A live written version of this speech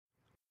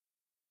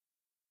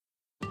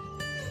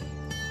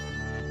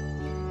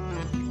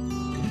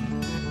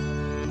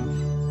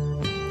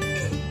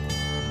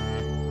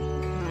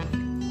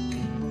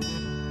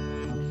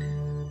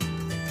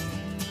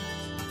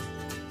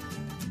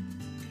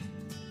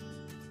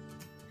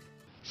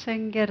So I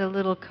can get a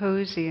little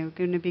cozy. I'm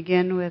going to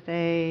begin with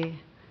a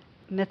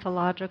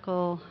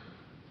mythological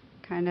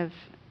kind of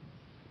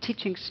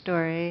teaching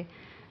story.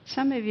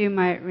 Some of you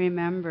might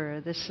remember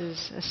this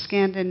is a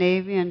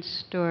Scandinavian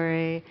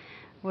story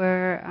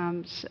where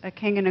a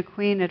king and a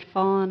queen had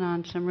fallen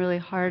on some really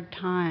hard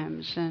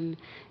times, and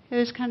it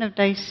was kind of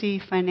dicey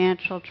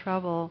financial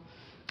trouble,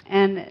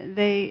 and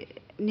they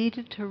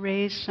needed to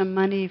raise some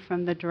money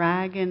from the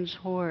dragon's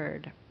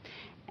hoard.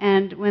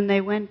 And when they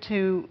went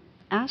to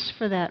ask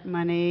for that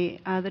money,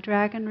 the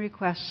dragon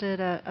requested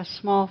a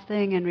small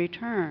thing in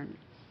return,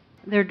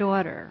 their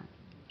daughter.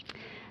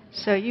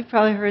 So you've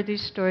probably heard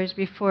these stories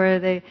before.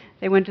 They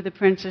went to the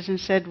princess and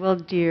said, well,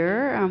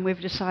 dear, we've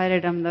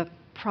decided I'm the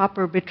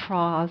proper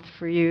betrothed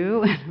for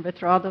you,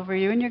 betrothal for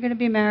you, and you're going to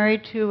be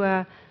married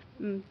to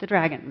the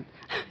dragon,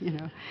 you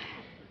know.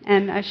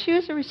 And she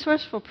was a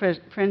resourceful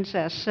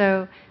princess,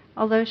 so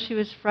although she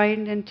was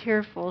frightened and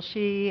tearful,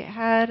 she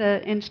had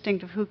an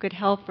instinct of who could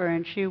help her,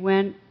 and she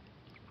went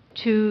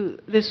to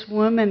this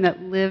woman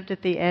that lived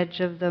at the edge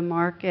of the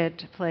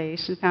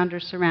marketplace and found her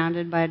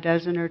surrounded by a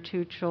dozen or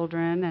two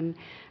children and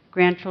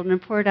grandchildren,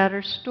 and poured out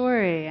her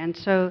story. And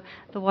so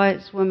the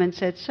wise woman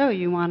said, so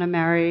you want to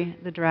marry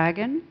the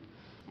dragon?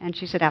 And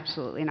she said,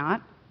 absolutely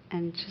not.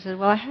 And she said,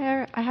 well,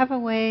 I have a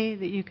way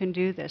that you can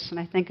do this, and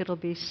I think it'll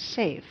be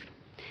safe.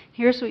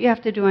 Here's what you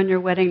have to do on your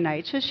wedding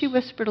night. So she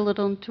whispered a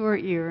little into her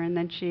ear, and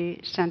then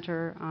she sent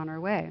her on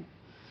her way.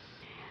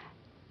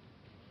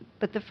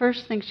 But the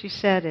first thing she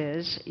said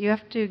is, you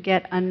have to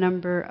get a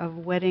number of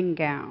wedding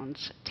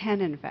gowns, 10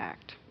 in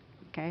fact.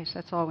 Okay, so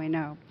that's all we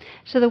know.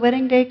 So the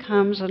wedding day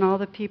comes, and all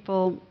the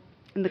people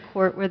in the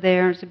court were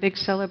there. It's a big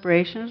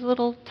celebration. It was a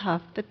little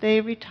tough, but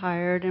they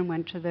retired and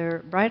went to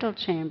their bridal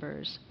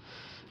chambers.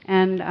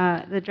 And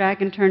the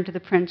dragon turned to the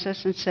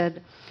princess and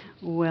said,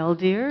 well,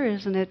 dear,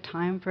 isn't it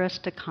time for us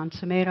to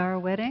consummate our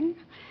wedding?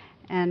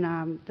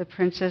 And the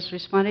princess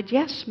responded,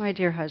 yes, my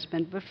dear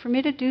husband, but for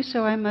me to do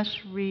so, I must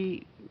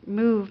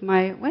remove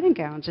my wedding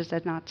gowns. Is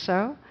that not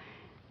so?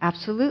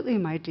 Absolutely,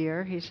 my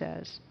dear, he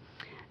says.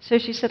 So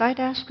she said, I'd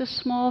ask a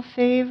small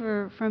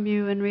favor from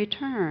you in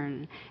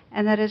return,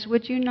 and that is,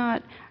 would you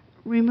not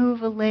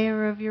remove a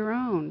layer of your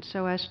own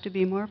so as to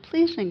be more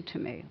pleasing to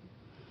me?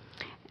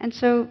 And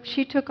so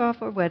she took off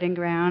her wedding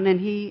gown,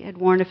 and he had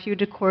worn a few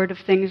decorative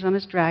things on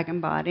his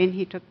dragon body, and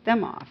he took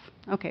them off.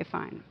 Okay,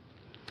 fine.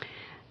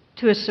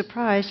 To his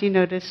surprise, he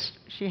noticed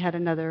she had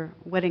another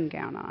wedding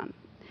gown on.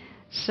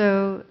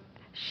 So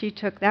she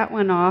took that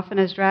one off, and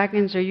as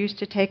dragons are used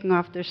to taking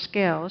off their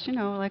scales, you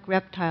know, like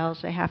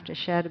reptiles, they have to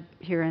shed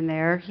here and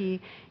there. He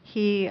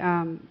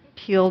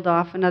peeled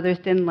off another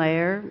thin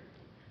layer.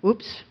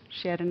 Oops,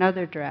 she had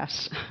another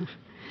dress.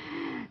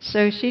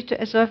 So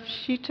as if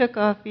she took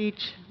off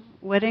each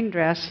wedding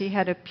dress, he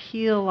had to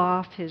peel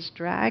off his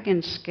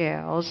dragon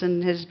scales,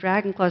 and his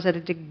dragon claws had to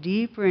dig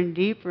deeper and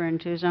deeper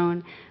into his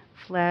own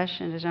flesh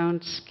and his own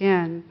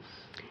skin.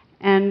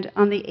 And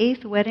on the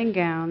 8th wedding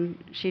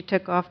gown she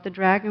took off, the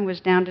dragon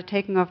was down to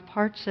taking off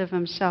parts of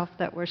himself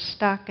that were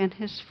stuck, and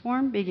his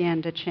form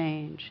began to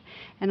change.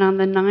 And on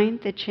the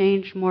 9th it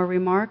changed more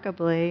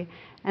remarkably.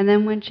 And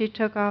then when she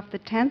took off the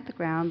 10th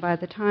gown, by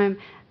the time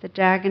the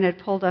dragon had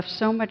pulled off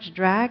so much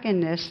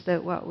dragonness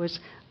that what was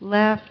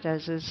left,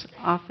 as is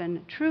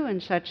often true in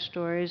such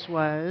stories,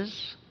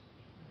 was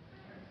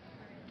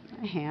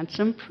a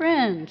handsome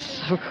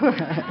prince, of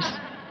course.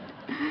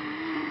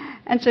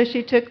 And so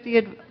she took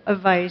the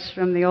advice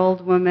from the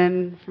old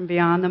woman from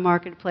beyond the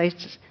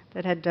marketplace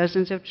that had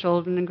dozens of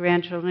children and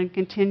grandchildren, and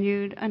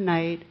continued a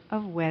night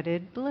of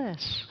wedded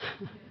bliss.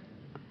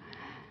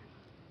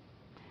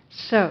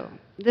 So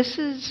this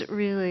is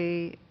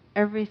really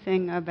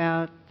everything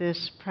about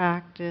this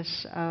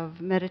practice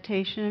of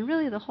meditation and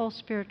really the whole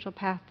spiritual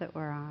path that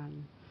we're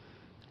on.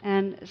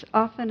 And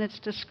often it's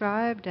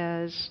described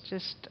as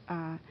just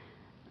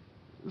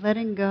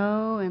letting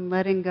go and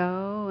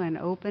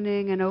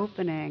opening and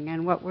opening.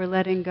 And what we're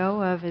letting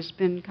go of has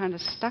been kind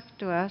of stuck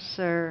to us,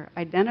 or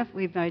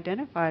we've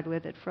identified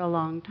with it for a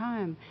long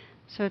time.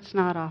 So it's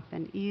not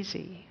often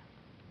easy.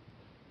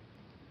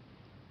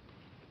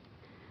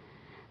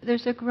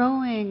 There's a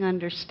growing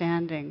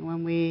understanding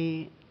when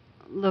we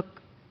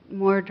look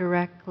more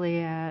directly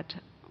at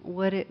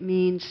what it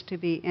means to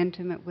be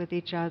intimate with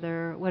each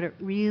other, what it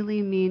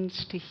really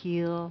means to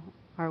heal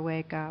or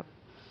wake up,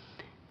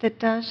 that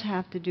does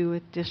have to do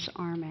with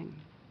disarming.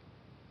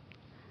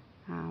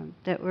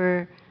 That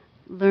we're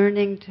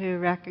learning to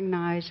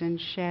recognize and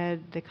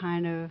shed the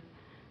kind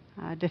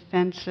of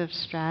defensive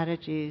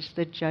strategies,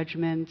 the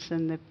judgments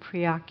and the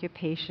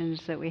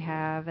preoccupations that we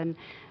have, and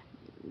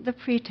the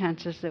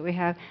pretenses that we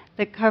have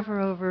that cover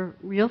over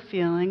real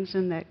feelings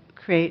and that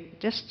create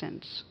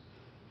distance.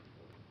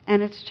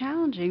 And it's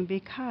challenging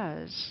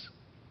because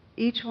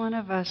each one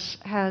of us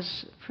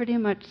has pretty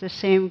much the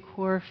same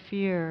core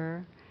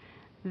fear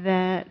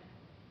that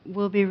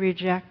we'll be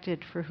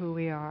rejected for who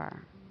we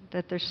are,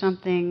 that there's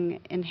something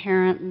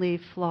inherently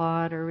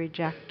flawed or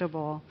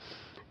rejectable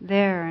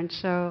there. And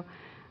so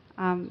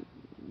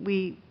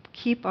we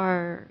keep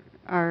our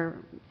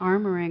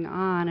armoring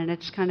on, and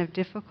it's kind of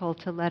difficult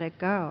to let it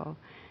go.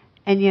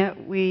 And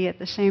yet we, at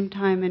the same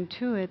time,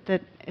 intuit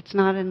that it's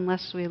not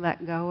unless we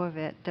let go of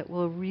it that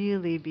we'll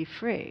really be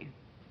free,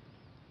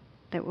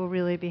 that we'll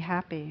really be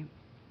happy.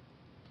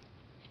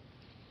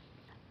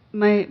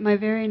 My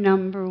very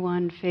number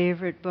one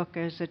favorite book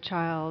as a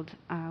child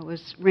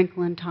was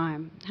Wrinkle in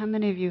Time. How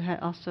many of you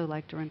also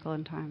liked Wrinkle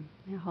in Time?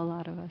 Yeah, a whole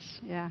lot of us,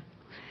 yeah.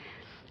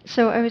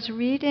 So I was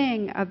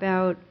reading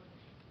about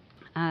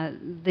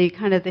the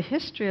kind of the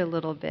history a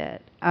little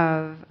bit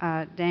of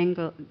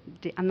Dangle,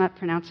 I'm not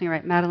pronouncing it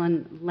right,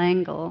 Madeleine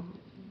L'Engle.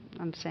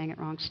 I'm saying it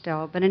wrong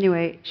still. But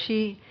anyway,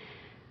 she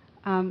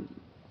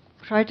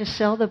tried to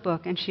sell the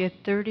book, and she had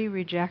 30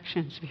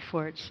 rejections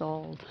before it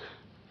sold.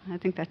 I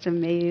think that's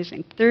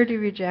amazing. 30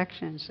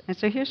 rejections. And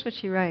so here's what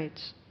she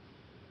writes.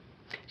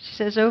 She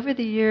says, over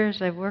the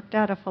years, I've worked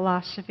out a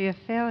philosophy of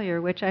failure,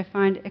 which I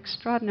find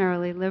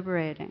extraordinarily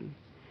liberating.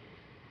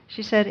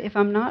 She said, if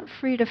I'm not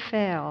free to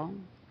fail,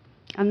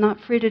 I'm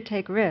not free to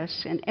take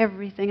risks, and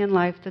everything in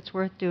life that's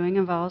worth doing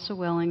involves a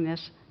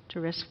willingness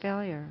to risk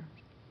failure.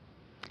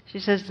 She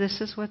says, this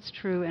is what's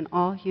true in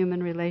all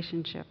human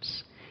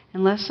relationships.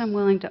 Unless I'm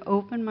willing to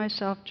open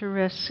myself to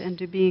risks and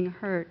to being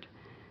hurt,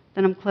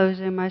 then I'm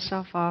closing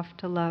myself off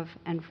to love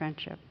and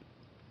friendship.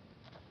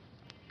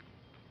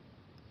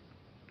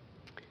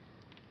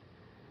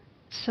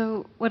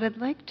 So what I'd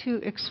like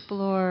to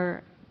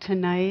explore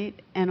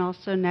tonight and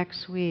also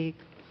next week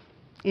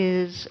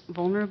is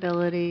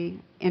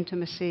vulnerability,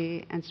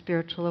 intimacy, and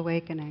spiritual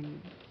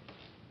awakening.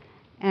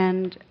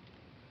 And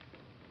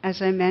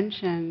as I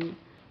mentioned,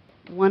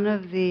 one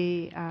of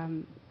the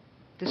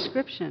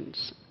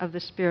descriptions of the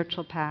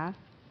spiritual path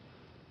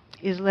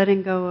is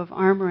letting go of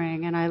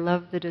armoring, and I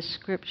love the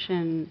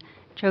description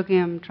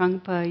Chogyam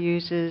Trungpa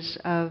uses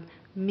of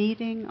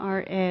meeting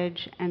our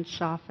edge and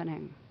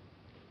softening.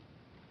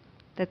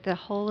 That the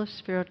whole of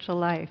spiritual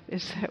life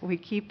is that we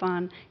keep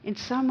on, in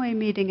some way,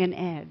 meeting an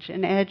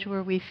edge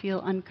where we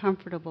feel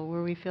uncomfortable,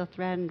 where we feel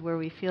threatened, where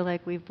we feel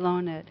like we've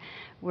blown it,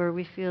 where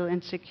we feel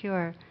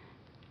insecure.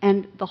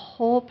 And the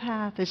whole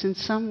path is in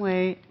some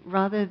way,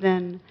 rather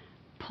than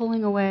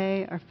pulling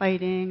away or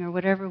fighting or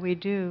whatever we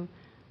do,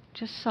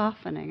 just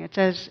softening. It's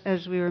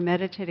as we were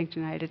meditating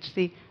tonight, it's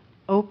the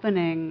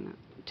opening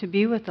to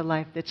be with the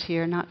life that's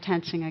here, not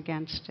tensing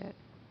against it.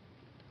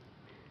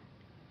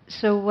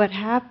 So what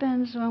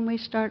happens when we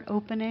start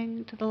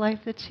opening to the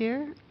life that's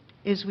here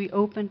is we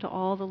open to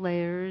all the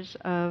layers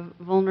of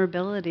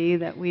vulnerability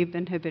that we've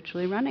been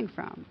habitually running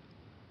from.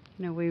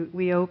 You know,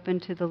 we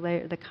open to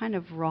the kind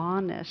of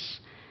rawness.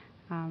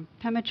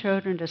 Pema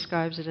Chodron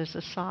describes it as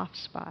a soft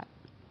spot.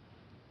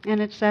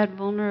 And it's that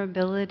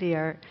vulnerability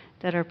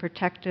that our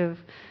protective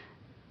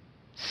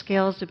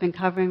scales have been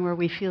covering where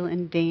we feel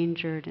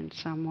endangered in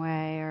some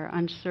way or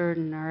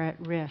uncertain or at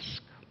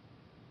risk.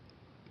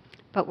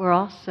 But we're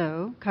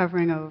also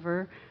covering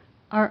over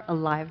our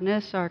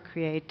aliveness, our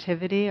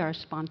creativity, our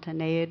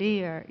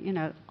spontaneity,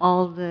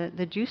 all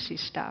the juicy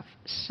stuff.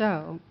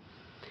 So,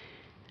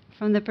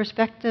 from the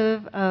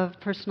perspective of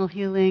personal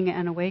healing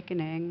and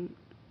awakening,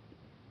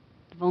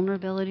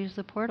 vulnerability is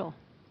the portal.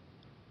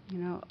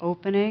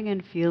 Opening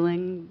and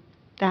feeling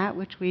that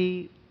which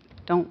we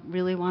don't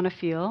really want to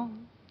feel,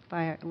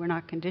 we're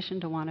not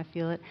conditioned to want to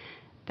feel it,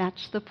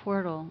 that's the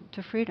portal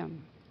to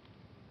freedom.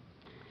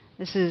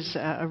 This is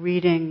a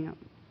reading,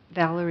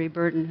 Valerie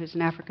Burton, who's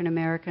an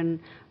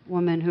African-American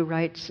woman who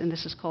writes, and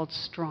this is called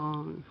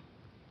Strong.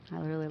 I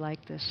really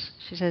like this.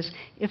 She says,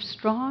 if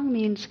strong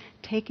means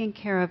taking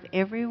care of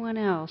everyone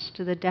else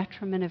to the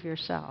detriment of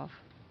yourself,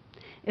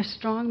 if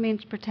strong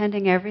means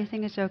pretending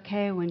everything is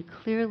okay when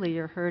clearly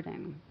you're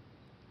hurting,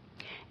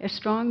 if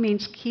strong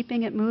means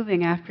keeping it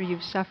moving after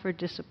you've suffered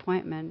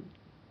disappointment,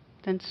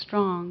 then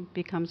strong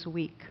becomes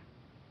weak.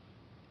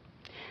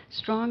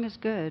 Strong is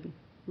good.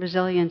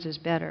 Resilience is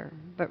better.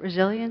 But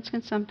resilience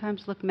can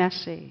sometimes look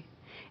messy.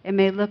 It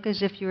may look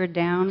as if you are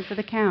down for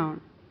the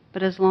count,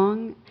 but as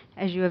long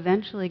as you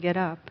eventually get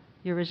up,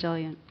 you're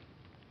resilient.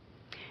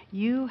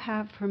 You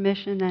have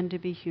permission then to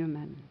be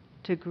human,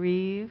 to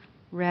grieve,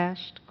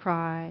 rest,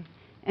 cry,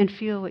 and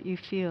feel what you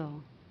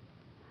feel.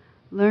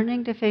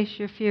 Learning to face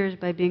your fears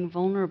by being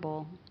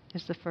vulnerable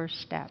is the first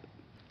step.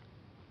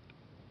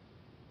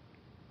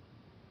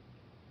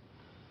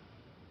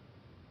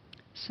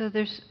 So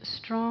there's a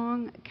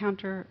strong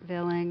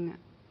countervailing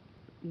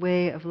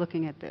way of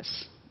looking at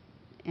this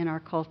in our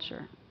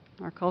culture.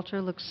 Our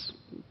culture looks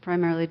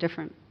primarily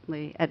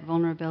differently at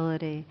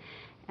vulnerability.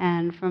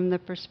 And from the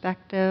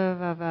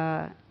perspective of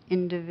a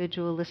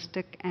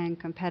individualistic and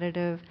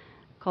competitive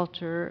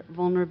culture,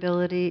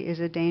 vulnerability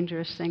is a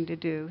dangerous thing to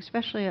do,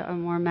 especially a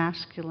more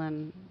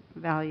masculine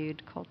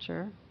valued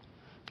culture.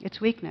 It's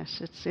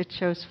weakness. It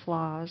shows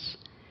flaws.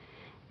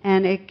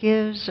 And it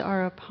gives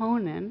our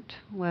opponent,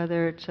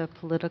 whether it's a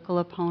political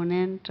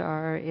opponent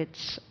or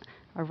it's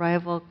a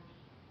rival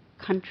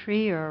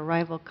country or a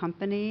rival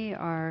company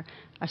or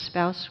a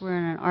spouse we're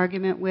in an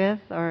argument with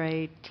or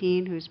a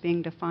teen who's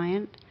being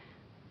defiant,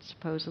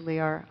 supposedly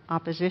our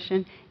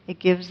opposition, it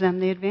gives them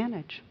the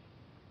advantage.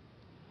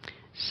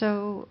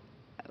 So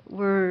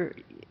we're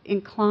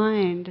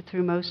inclined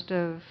through most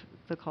of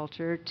the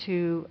culture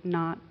to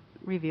not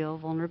reveal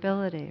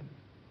vulnerability.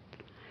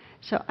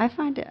 So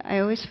I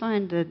always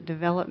find the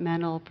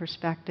developmental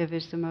perspective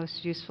is the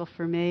most useful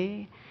for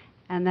me,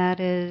 and that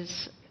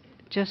is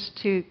just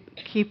to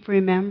keep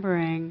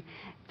remembering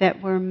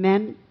that we're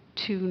meant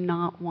to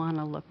not want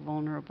to look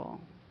vulnerable,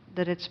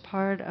 that it's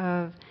part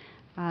of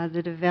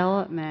the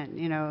development,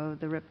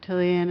 the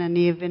reptilian and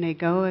even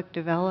egoic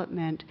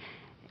development,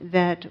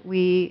 that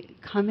we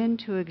come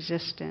into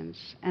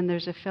existence and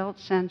there's a felt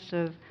sense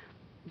of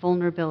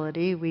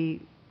vulnerability.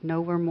 We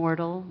know we're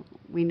mortal.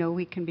 We know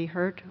we can be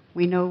hurt.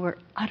 We know we're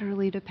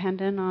utterly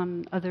dependent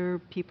on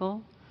other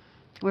people.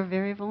 We're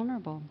very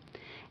vulnerable.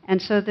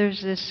 And so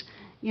there's this,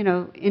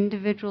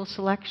 individual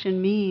selection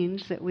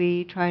means that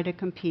we try to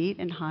compete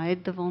and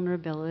hide the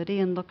vulnerability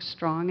and look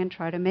strong and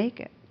try to make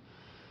it.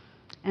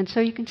 And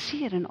so you can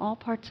see it in all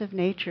parts of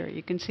nature.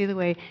 You can see the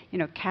way,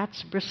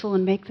 cats bristle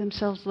and make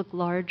themselves look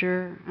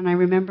larger. And I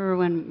remember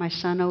when my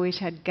son always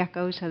had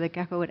geckos, how the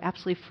gecko would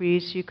absolutely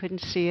freeze so you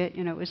couldn't see it.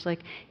 It was like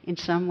in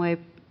some way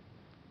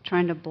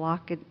trying to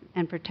block it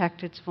and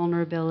protect its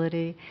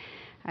vulnerability.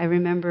 I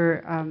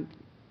remember,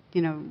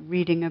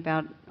 reading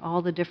about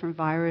all the different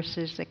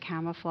viruses that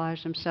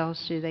camouflage themselves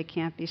so they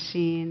can't be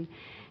seen.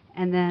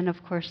 And then,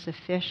 of course, the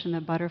fish and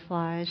the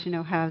butterflies,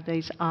 have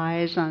these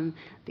eyes on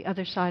the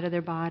other side of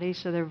their body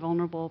so their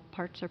vulnerable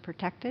parts are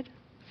protected.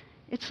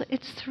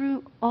 It's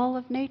through all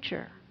of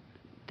nature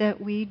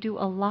that we do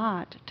a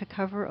lot to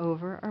cover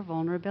over our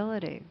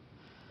vulnerability.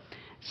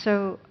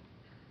 So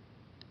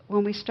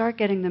when we start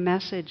getting the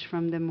message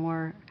from the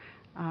more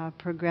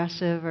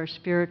progressive or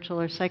spiritual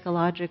or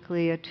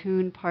psychologically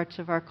attuned parts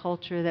of our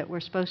culture that we're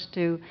supposed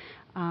to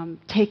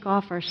take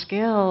off our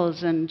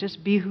scales and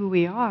just be who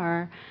we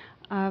are,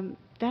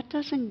 that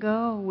doesn't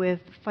go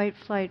with fight,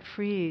 flight,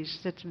 freeze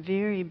that's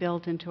very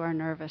built into our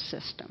nervous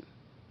system.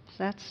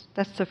 So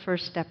that's the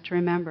first step to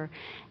remember.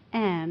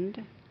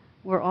 And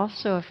we're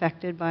also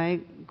affected by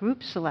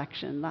group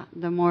selection.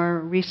 The more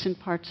recent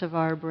parts of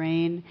our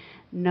brain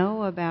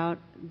know about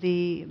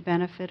the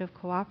benefit of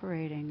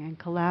cooperating and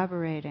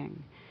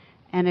collaborating.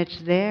 And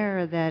it's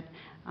there that,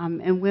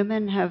 and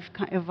women have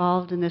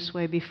evolved in this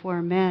way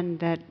before men,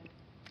 that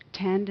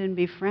tend and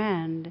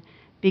befriend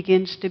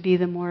begins to be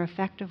the more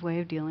effective way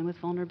of dealing with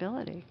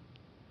vulnerability.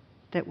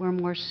 That we're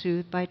more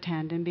soothed by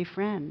tend and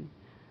befriend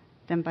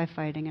than by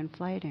fighting and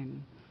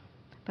flighting.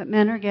 But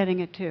men are getting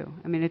it too.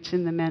 I mean, it's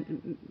in the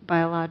men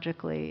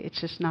biologically.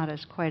 It's just not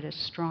quite as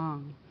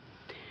strong.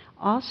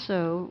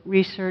 Also,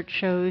 research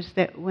shows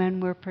that when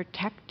we're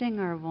protecting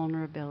our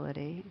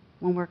vulnerability,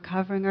 when we're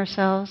covering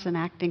ourselves and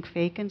acting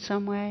fake in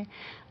some way,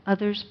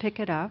 others pick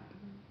it up.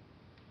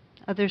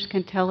 Others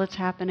can tell it's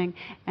happening,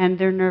 and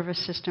their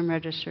nervous system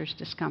registers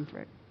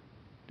discomfort.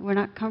 We're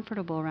not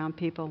comfortable around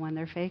people when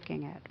they're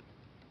faking it.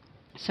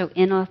 So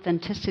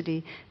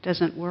inauthenticity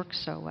doesn't work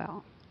so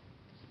well.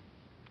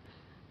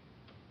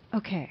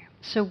 Okay,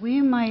 so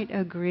we might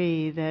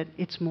agree that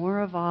it's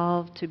more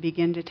evolved to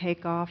begin to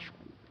take off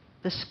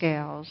the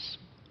scales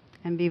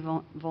and be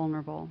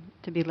vulnerable,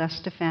 to be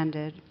less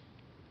defended.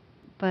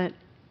 But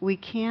we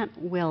can't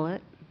will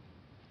it.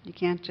 You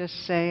can't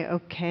just say,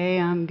 okay,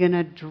 I'm going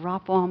to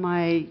drop all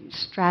my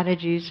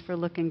strategies for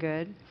looking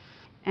good.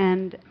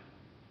 And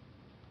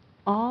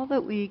all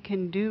that we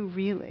can do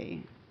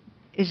really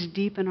is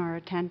deepen our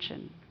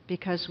attention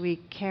because we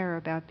care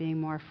about being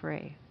more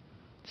free.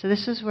 So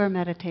this is where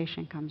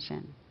meditation comes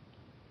in.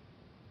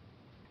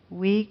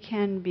 We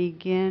can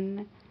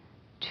begin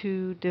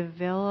to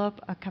develop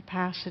a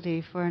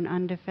capacity for an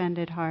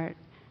undefended heart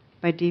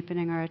by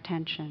deepening our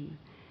attention.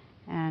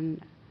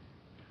 And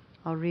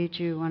I'll read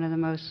you one of the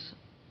most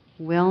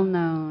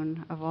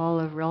well-known of all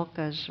of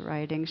Rilke's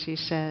writings. He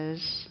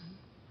says,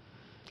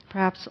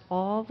 perhaps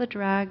all the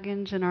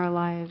dragons in our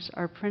lives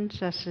are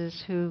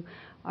princesses who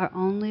are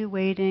only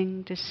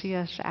waiting to see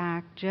us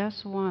act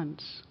just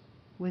once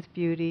with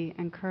beauty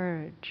and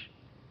courage.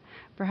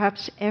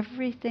 Perhaps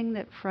everything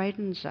that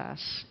frightens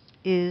us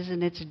is,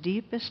 in its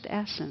deepest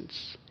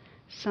essence,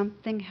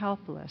 something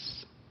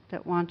helpless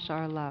that wants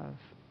our love.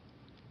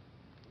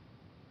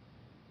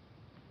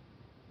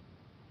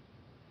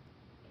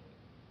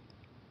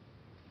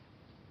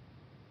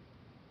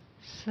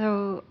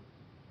 So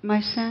my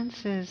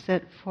sense is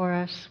that for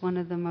us, one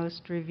of the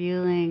most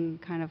revealing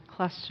kind of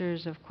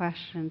clusters of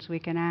questions we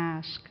can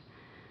ask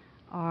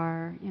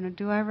are,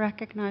 do I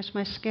recognize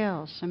my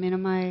skills? I mean,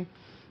 am I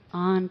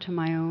on to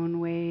my own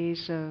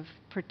ways of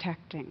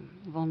protecting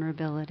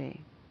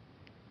vulnerability?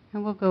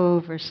 And we'll go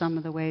over some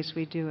of the ways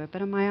we do it,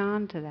 but am I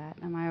on to that?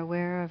 Am I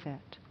aware of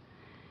it?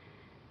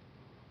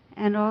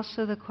 And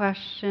also the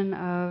question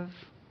of,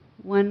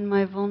 when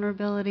my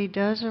vulnerability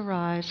does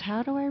arise,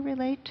 how do I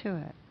relate to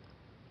it?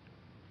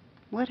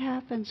 What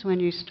happens when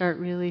you start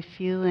really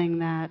feeling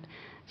that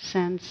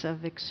sense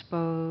of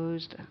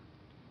exposed,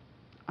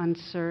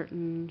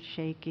 uncertain,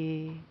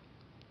 shaky,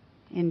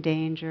 in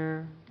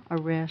danger,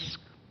 a risk?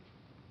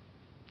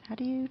 How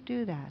do you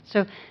do that?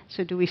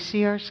 So do we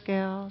see our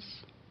scales?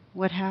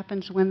 What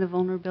happens when the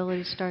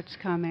vulnerability starts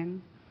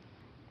coming?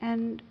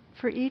 And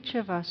for each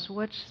of us,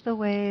 what's the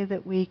way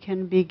that we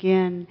can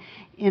begin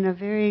in a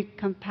very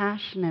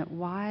compassionate,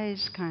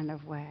 wise kind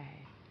of way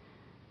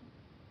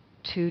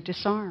to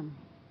disarm?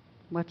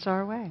 What's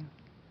our way?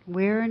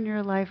 Where in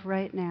your life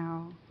right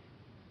now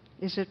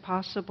is it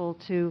possible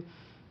to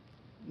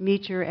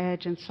meet your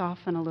edge and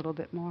soften a little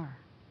bit more?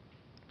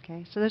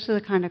 Okay, so those are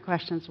the kind of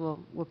questions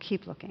we'll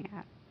keep looking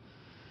at.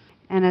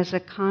 And as a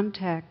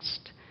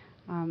context,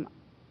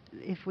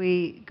 if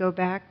we go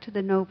back to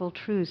the noble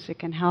truths, it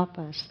can help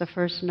us. The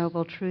first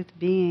noble truth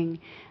being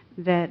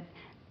that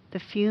the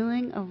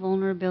feeling of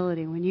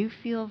vulnerability, when you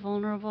feel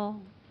vulnerable,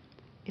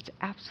 it's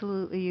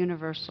absolutely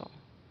universal.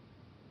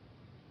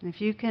 And if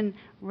you can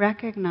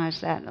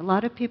recognize that, a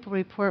lot of people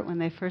report when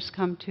they first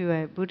come to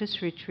a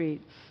Buddhist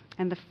retreat,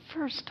 and the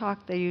first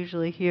talk they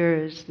usually hear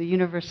is the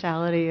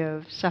universality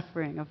of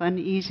suffering, of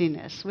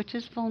uneasiness, which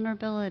is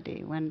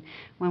vulnerability when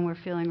we're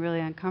feeling really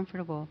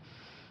uncomfortable.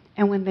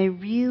 And when they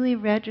really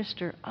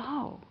register,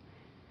 oh,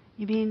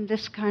 you mean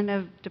this kind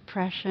of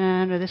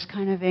depression or this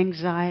kind of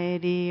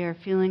anxiety or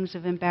feelings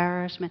of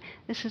embarrassment,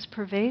 this is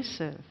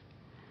pervasive.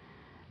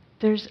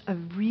 There's a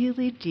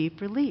really deep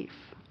relief.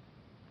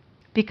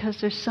 Because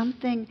there's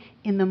something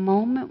in the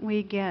moment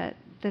we get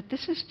that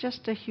this is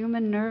just a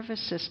human nervous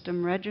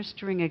system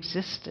registering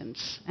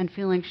existence and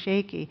feeling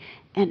shaky,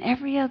 and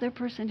every other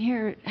person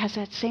here has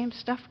that same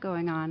stuff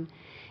going on.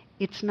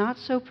 It's not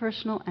so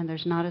personal, and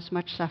there's not as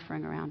much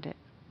suffering around it.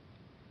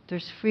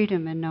 There's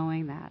freedom in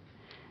knowing that.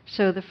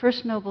 So the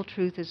first noble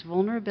truth is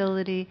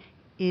vulnerability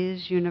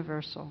is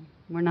universal.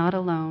 We're not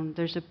alone.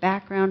 There's a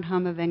background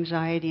hum of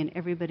anxiety in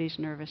everybody's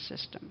nervous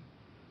system,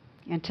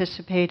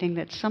 anticipating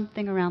that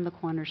something around the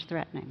corner is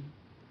threatening.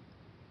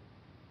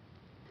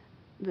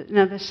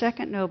 Now, the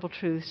second noble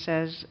truth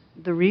says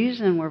the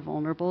reason we're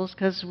vulnerable is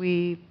because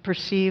we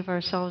perceive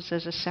ourselves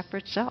as a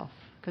separate self,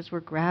 because we're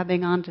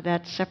grabbing onto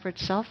that separate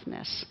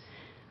selfness.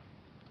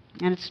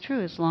 And it's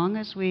true, as long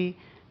as we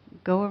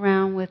go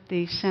around with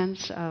the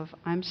sense of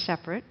I'm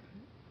separate,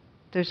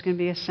 there's going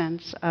to be a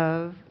sense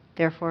of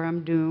therefore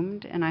I'm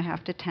doomed and I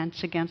have to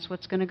tense against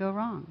what's going to go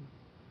wrong.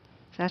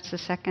 So that's the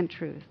second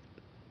truth.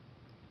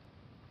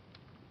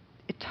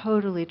 It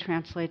totally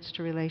translates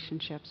to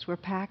relationships. We're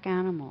pack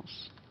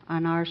animals,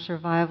 and our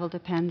survival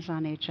depends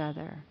on each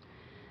other.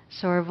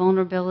 So our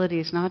vulnerability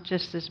is not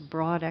just this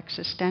broad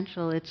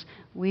existential, it's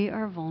we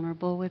are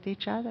vulnerable with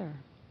each other.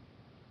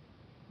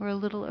 We're a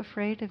little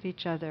afraid of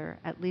each other,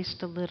 at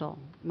least a little,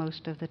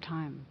 most of the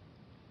time.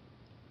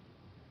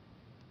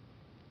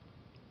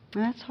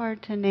 And that's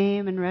hard to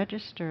name and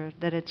register,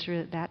 that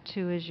that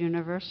too is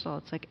universal.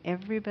 It's like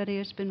everybody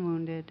has been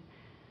wounded,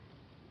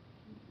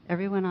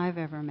 everyone I've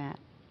ever met.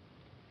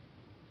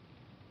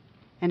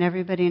 And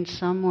everybody in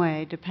some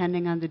way,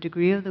 depending on the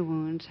degree of the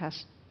wounds,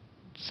 has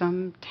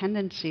some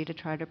tendency to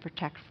try to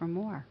protect from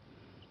more.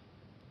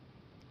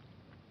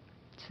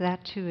 So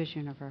that too is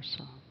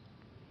universal.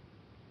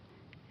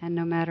 And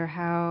no matter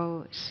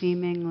how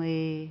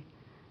seemingly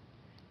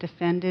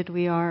defended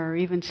we are, or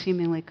even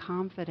seemingly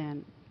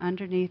confident,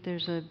 underneath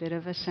there's a bit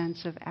of a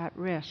sense of at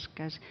risk.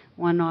 As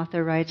one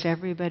author writes,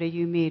 everybody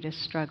you meet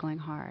is struggling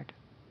hard.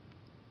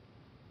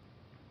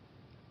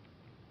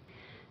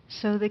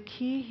 So the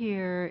key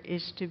here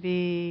is to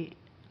be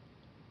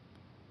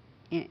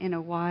in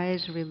a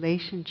wise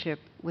relationship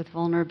with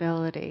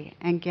vulnerability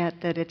and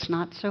get that it's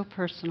not so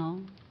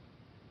personal,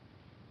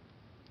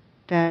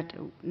 that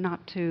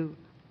not to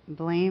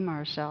blame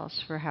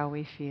ourselves for how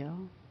we feel,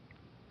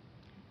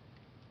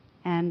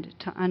 and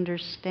to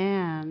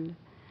understand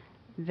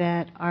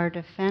that our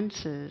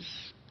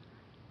defenses,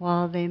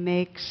 while they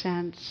make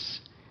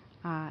sense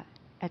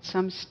at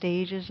some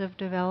stages of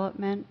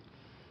development,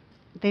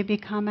 they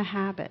become a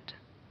habit,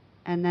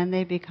 and then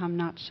they become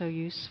not so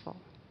useful.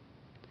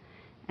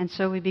 And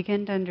so we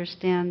begin to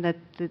understand that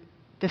the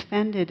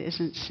defended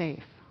isn't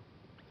safe.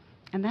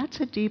 And that's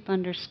a deep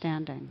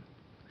understanding.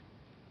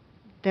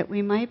 That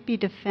we might be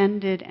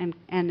defended and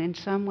in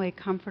some way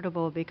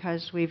comfortable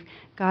because we've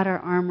got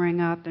our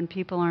armoring up and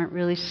people aren't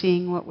really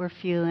seeing what we're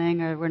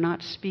feeling, or we're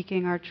not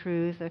speaking our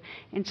truth, or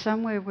in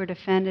some way we're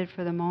defended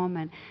for the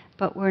moment,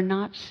 but we're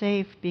not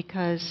safe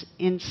because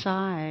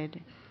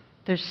inside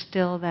there's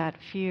still that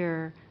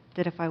fear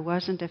that if I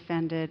wasn't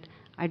defended,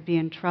 I'd be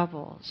in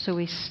trouble. So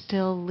we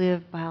still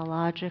live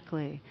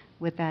biologically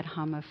with that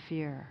hum of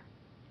fear.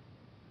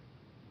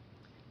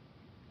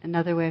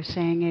 Another way of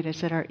saying it is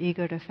that our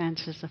ego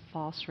defense is a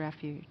false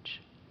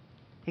refuge.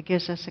 It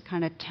gives us a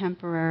kind of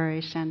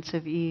temporary sense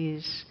of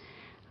ease.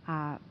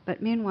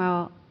 But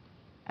meanwhile,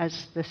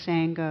 as the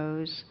saying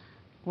goes,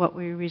 what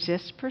we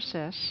resist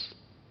persists.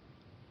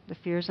 The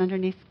fears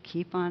underneath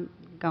keep on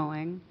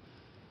going.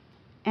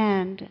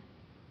 And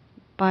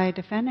by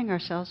defending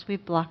ourselves,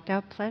 we've blocked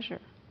out pleasure.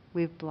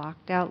 We've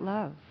blocked out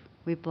love.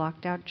 We've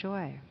blocked out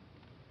joy.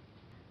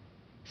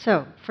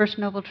 So, first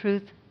noble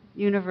truth,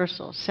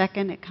 universal.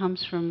 Second, it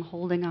comes from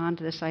holding on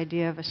to this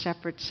idea of a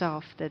separate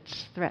self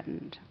that's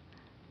threatened.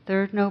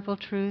 Third noble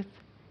truth,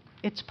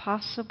 it's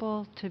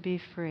possible to be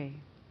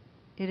free.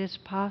 It is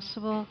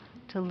possible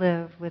to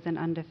live with an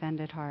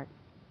undefended heart.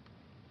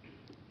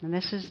 And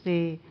this is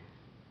the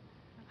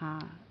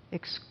uh,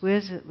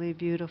 exquisitely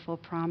beautiful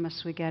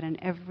promise we get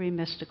in every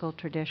mystical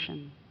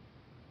tradition.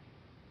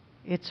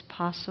 It's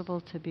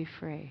possible to be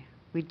free.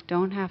 We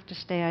don't have to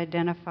stay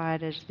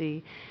identified as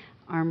the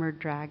armored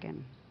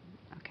dragon.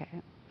 Okay.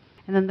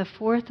 And then the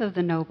fourth of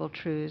the noble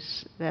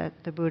truths that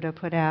the Buddha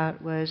put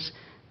out was,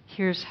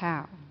 here's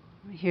how.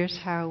 Here's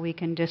how we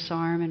can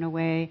disarm in a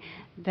way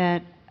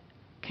that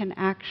can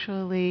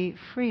actually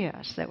free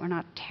us, that we're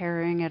not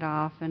tearing it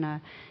off in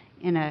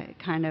a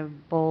kind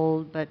of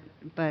bold but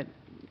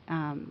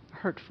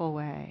hurtful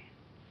way.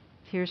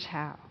 Here's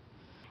how.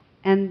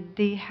 And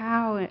the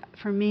how,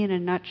 for me in a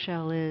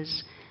nutshell,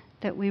 is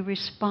that we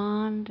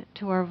respond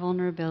to our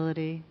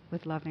vulnerability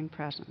with loving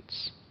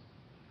presence.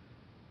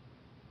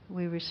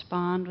 We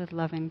respond with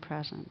loving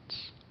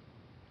presence.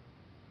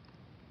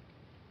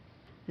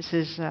 This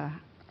is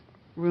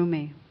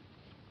Rumi.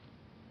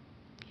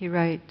 He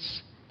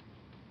writes,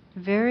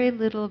 "Very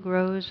little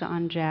grows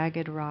on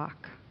jagged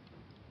rock.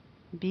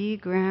 Be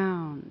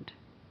ground,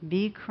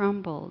 be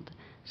crumbled,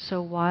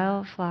 so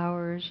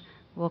wildflowers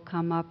will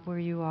come up where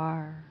you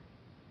are.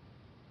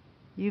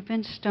 You've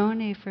been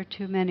stony for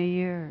too many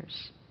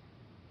years.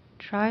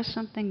 Try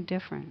something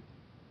different.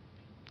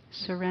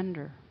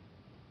 Surrender."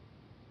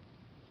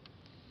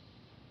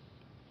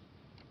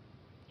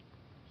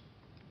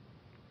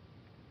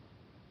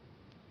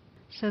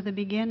 So the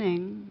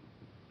beginning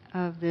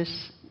of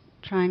this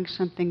trying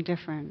something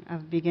different,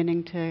 of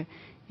beginning to,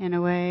 in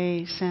a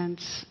way,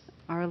 sense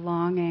our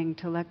longing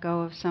to let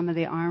go of some of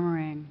the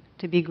armoring,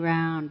 to be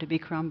ground, to be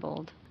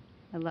crumbled.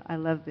 I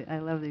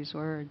love these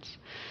words.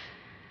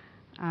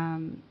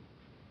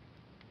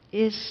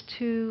 Is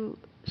to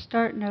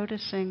start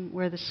noticing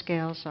where the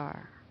scales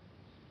are.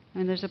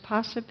 And there's a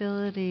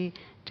possibility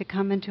to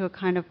come into a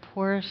kind of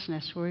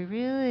porousness where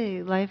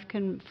life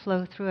can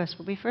flow through us.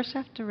 But we first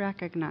have to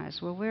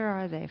recognize, well, where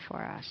are they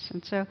for us?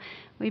 And so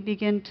we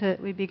begin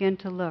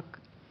to look.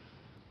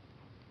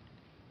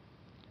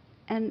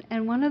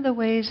 And one of the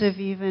ways of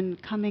even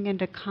coming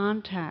into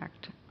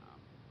contact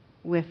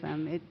with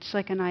them, it's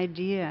like an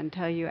idea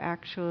until you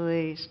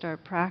actually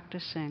start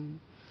practicing,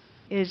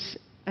 is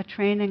a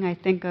training I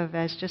think of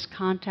as just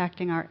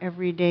contacting our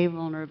everyday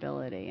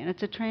vulnerability. And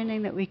it's a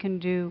training that we can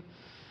do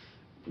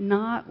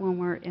not when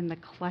we're in the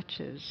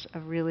clutches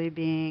of really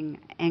being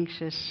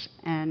anxious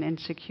and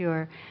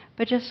insecure,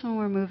 but just when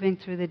we're moving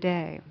through the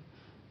day.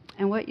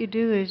 And what you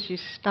do is you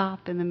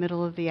stop in the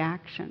middle of the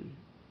action.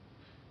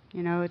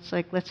 You know, it's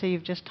like, let's say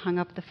you've just hung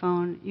up the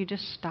phone, you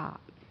just stop.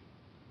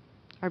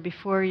 Or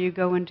before you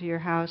go into your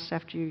house,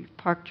 after you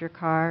parked your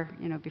car,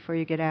 before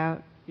you get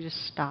out, you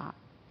just stop.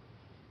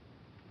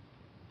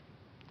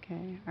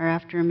 Okay? Or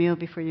after a meal,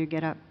 before you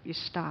get up, you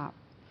stop.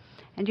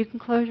 And you can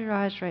close your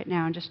eyes right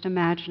now and just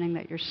imagining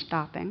that you're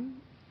stopping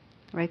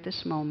right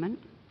this moment.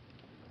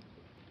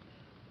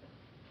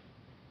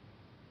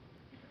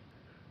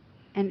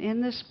 And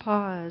in this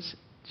pause,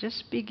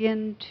 just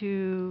begin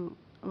to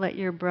let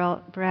your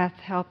breath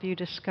help you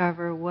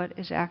discover what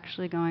is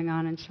actually going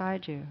on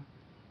inside you.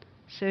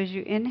 So as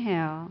you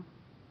inhale,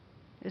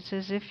 it's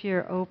as if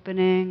you're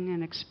opening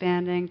and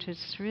expanding to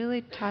just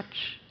really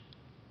touch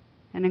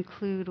and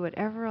include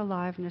whatever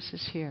aliveness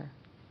is here.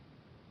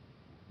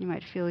 You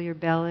might feel your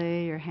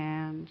belly, your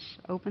hands,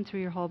 open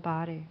through your whole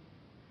body.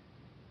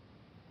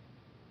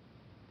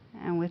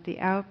 And with the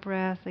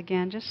out-breath,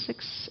 again, just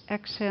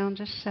exhale and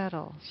just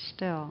settle,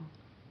 still,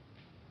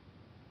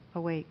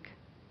 awake.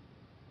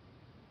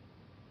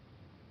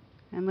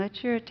 And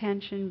let your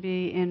attention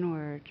be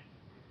inward.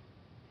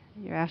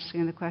 You're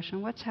asking the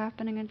question, what's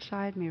happening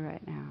inside me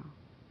right now?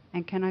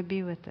 And can I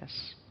be with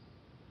this?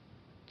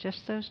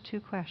 Just those two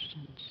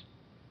questions.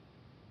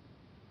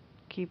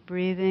 Keep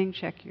breathing,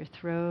 check your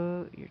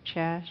throat, your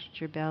chest,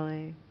 your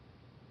belly.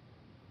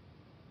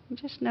 And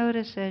just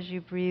notice as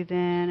you breathe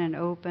in and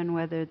open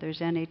whether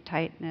there's any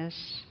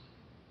tightness,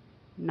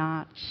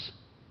 knots,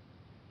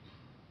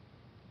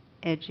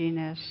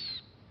 edginess,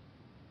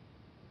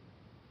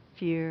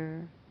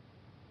 fear.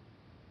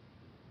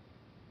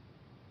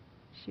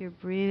 So you're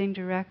breathing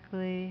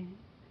directly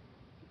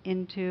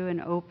into an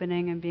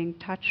opening and being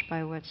touched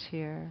by what's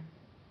here,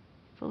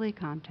 fully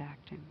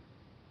contacting.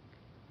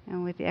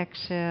 And with the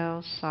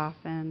exhale,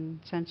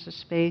 soften, sense of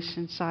space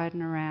inside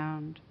and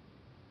around.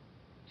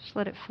 Just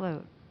let it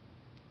float.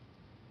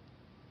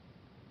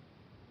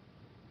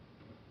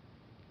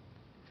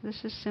 So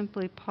this is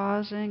simply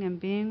pausing and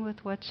being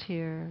with what's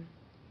here,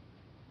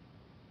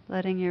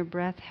 letting your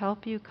breath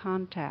help you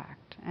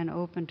contact and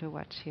open to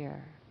what's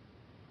here.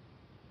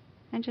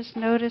 And just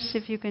notice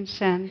if you can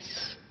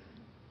sense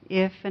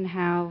if and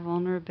how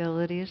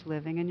vulnerability is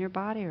living in your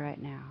body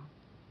right now.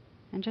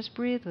 And just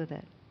breathe with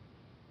it.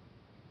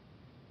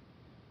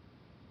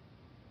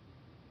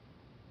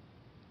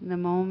 The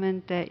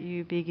moment that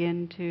you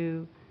begin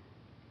to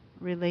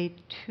relate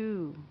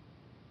to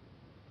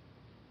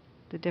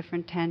the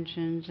different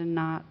tensions and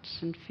knots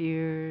and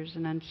fears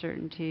and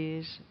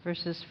uncertainties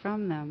versus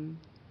from them,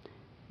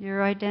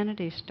 your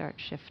identity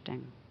starts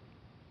shifting.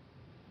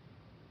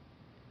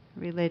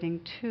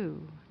 Relating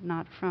to,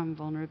 not from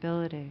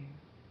vulnerability.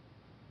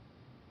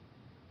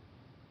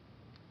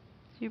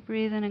 So you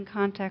breathe in and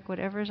contact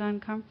whatever is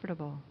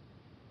uncomfortable.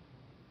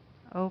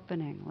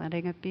 Opening,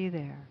 letting it be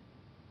there.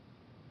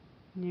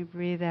 And you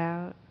breathe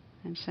out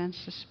and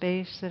sense the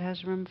space that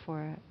has room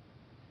for it.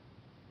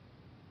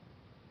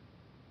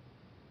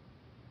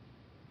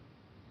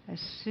 As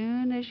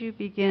soon as you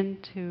begin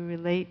to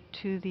relate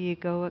to the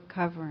egoic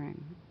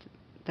covering,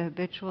 the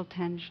habitual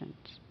tensions,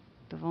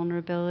 the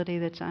vulnerability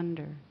that's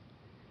under,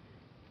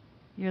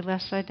 you're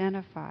less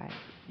identified.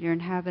 You're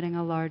inhabiting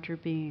a larger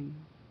being.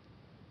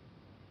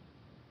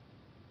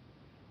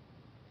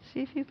 See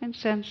if you can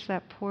sense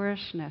that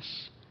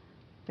porousness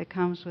that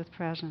comes with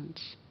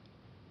presence,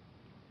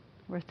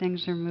 where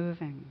things are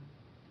moving.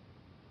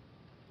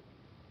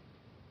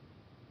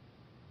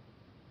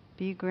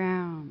 Be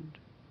ground.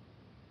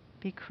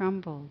 Be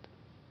crumbled,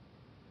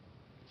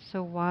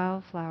 so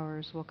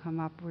wildflowers will come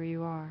up where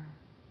you are.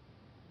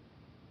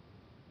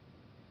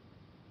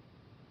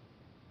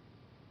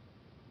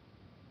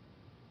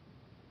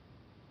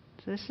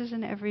 So this is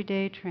an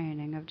everyday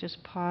training of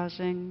just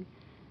pausing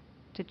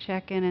to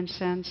check in and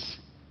sense,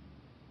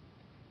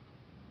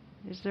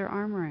 is there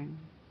armoring?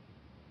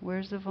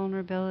 Where's the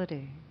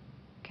vulnerability?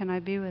 Can I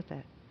be with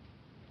it?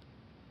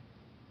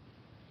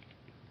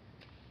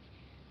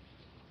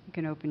 You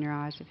can open your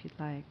eyes if you'd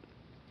like.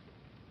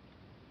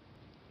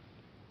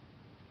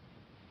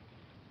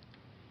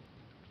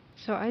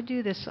 So I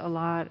do this a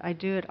lot. I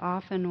do it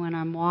often when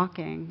I'm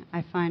walking.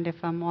 I find if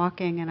I'm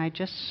walking and I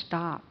just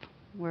stop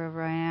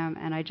wherever I am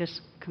and I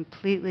just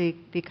completely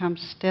become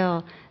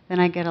still, then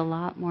I get a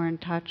lot more in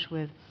touch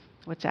with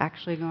what's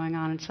actually going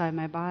on inside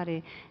my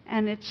body.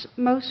 And it's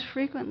most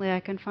frequently I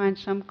can find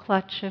some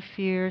clutch of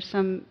fear,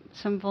 some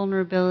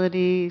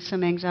vulnerability,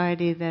 some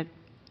anxiety that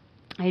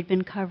I'd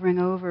been covering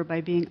over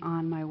by being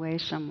on my way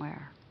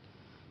somewhere.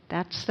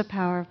 That's the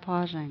power of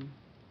pausing.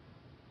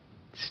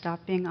 Stop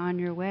being on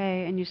your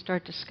way and you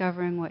start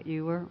discovering what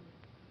you were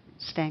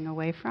staying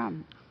away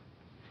from.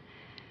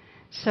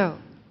 So,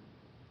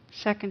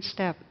 second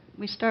step,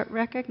 we start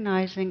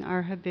recognizing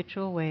our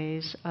habitual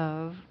ways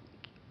of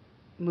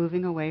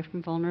moving away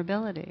from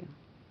vulnerability.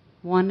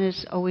 One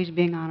is always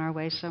being on our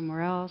way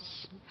somewhere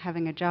else,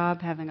 having a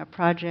job, having a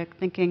project,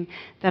 thinking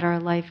that our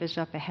life is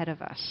up ahead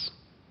of us.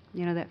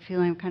 You know, that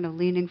feeling of kind of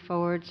leaning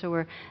forward, so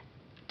we're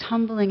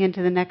tumbling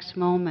into the next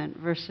moment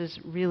versus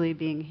really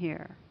being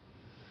here.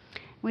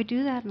 We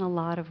do that in a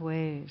lot of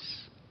ways.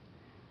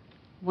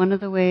 One of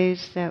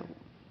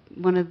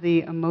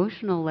the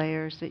emotional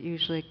layers that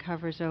usually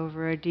covers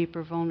over a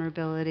deeper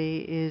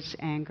vulnerability is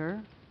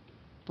anger,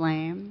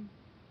 blame.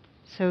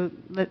 So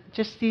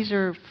these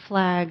are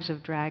flags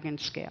of dragon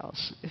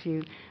scales. If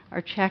you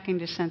are checking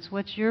to sense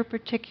what's your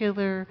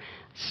particular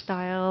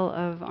style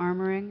of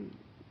armoring,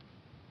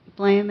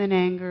 blame and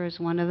anger is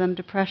one of them.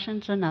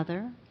 Depression's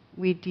another.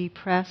 We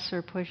depress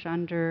or push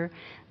under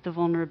the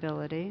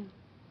vulnerability.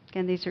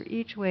 Again, these are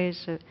each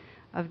ways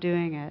of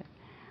doing it.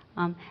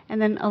 And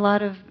then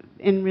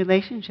in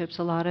relationships,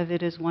 a lot of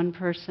it is one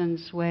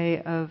person's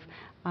way of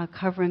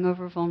covering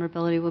over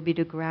vulnerability will be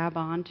to grab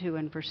onto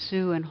and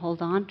pursue and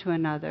hold on to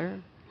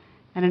another.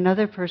 And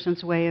another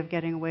person's way of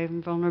getting away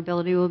from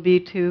vulnerability will be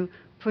to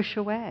push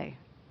away.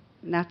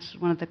 And that's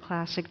one of the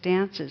classic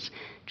dances.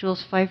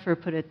 Jules Pfeiffer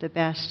put it the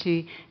best.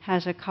 He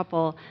has a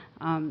couple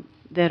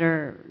that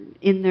are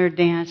in their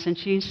dance, and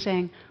she's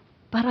saying,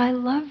 "But I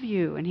love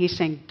you," and he's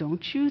saying,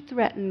 "Don't you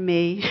threaten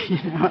me."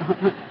 You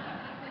know?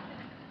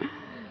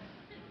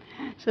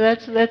 So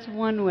that's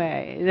one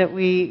way that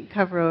we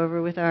cover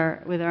over with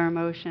our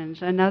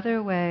emotions.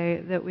 Another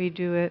way that we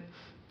do it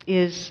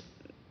is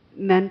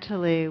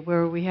mentally,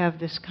 where we have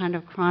this kind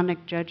of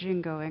chronic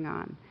judging going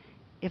on.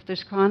 If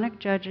there's chronic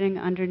judging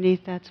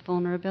underneath, that's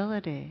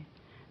vulnerability.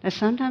 Now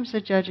sometimes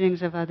the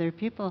judging's of other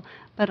people,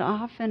 but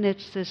often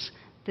it's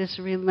this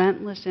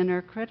relentless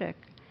inner critic.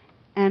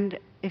 And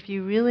if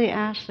you really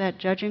ask that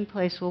judging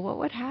place, well, what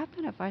would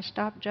happen if I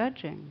stopped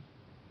judging?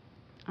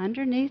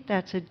 Underneath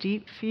that's a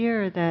deep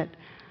fear that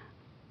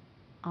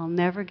I'll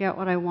never get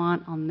what I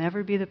want, I'll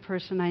never be the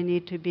person I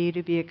need to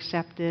be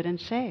accepted and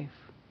safe.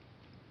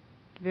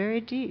 Very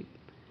deep.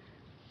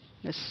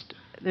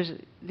 There's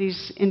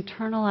these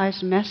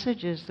internalized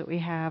messages that we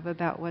have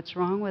about what's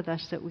wrong with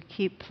us that we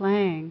keep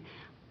playing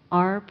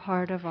are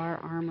part of our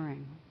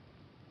armoring.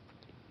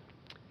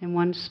 In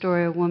one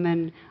story, a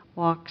woman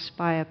walks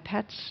by a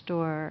pet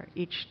store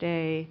each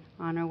day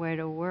on her way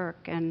to work,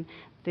 and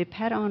the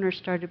pet owner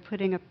started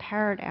putting a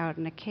parrot out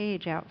in a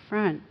cage out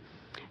front.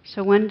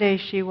 So one day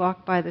she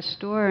walked by the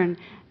store and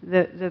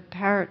the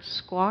parrot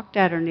squawked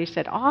at her and he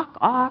said, "Awk,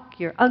 awk,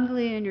 you're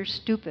ugly and you're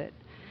stupid."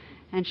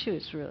 And she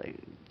was really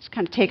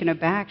kind of taken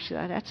aback. She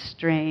thought, that's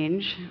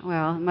strange.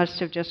 Well, must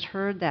have just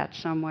heard that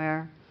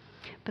somewhere.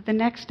 But the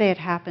next day it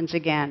happens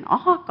again.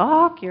 "Awk,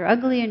 awk, you're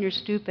ugly and you're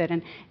stupid."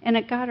 And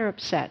it got her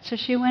upset. So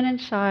she went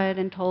inside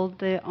and told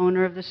the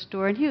owner of the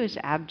store, and he was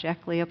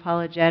abjectly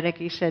apologetic.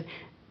 He said,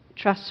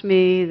 "Trust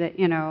me that,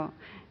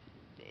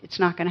 it's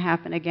not going to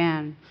happen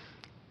again."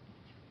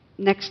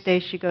 Next day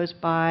she goes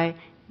by.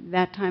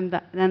 That time,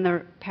 then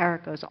the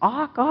parrot goes,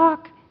 "Awk,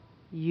 awk,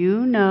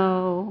 you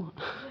know."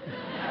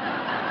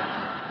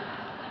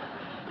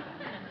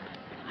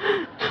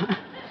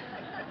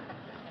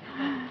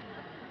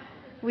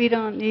 we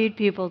don't need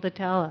people to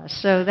tell us.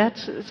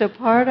 So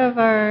part of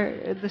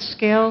the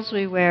scales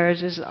we wear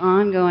is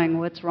ongoing.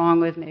 What's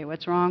wrong with me?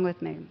 What's wrong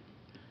with me?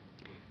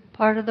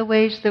 Part of the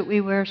ways that we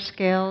wear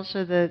scales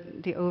are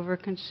the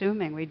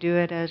over-consuming. We do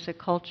it as a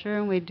culture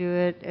and we do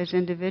it as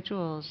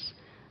individuals.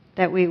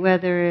 That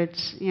whether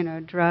it's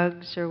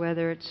drugs or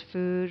whether it's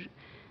food,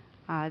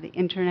 the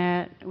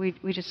internet,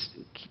 we just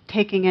keep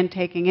taking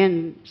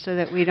in so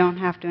that we don't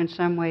have to in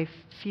some way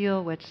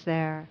feel what's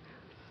there.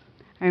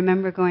 I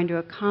remember going to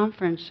a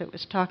conference that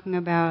was talking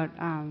about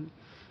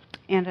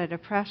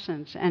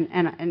antidepressants,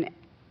 and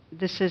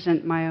this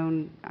isn't my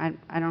own,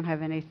 I don't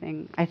have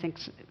anything, I think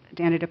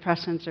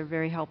antidepressants are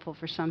very helpful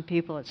for some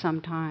people at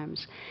some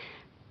times.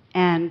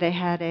 And they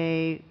had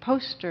a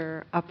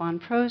poster up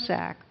on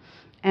Prozac,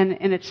 and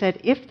it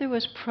said, if there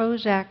was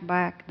Prozac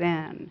back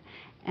then,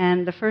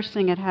 and the first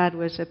thing it had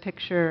was a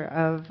picture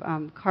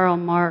of Karl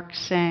Marx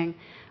saying,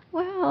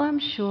 well, I'm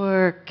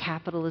sure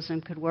capitalism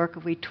could work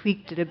if we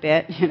tweaked it a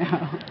bit,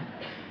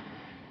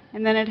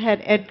 And then it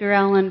had Edgar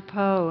Allan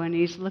Poe, and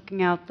he's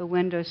looking out the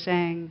window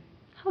saying,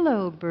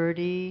 hello,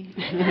 birdie.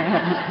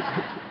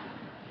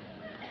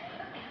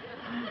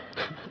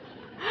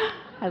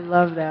 I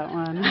love that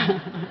one.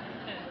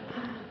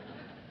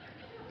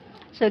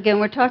 So again,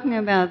 we're talking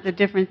about the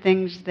different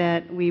things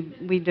that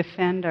we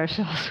defend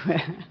ourselves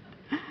with.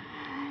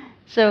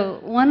 So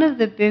one of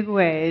the big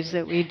ways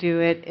that we do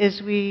it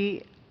is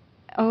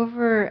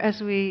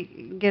as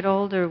we get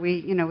older,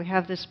 we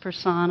have this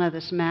persona,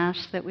 this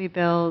mask that we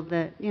build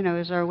that,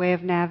 is our way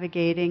of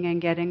navigating and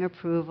getting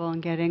approval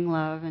and getting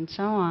love and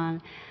so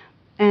on.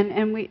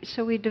 And we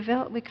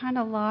kind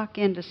of lock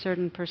into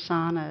certain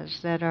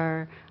personas that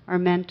are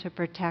meant to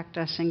protect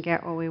us and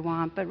get what we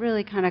want, but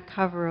really kind of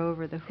cover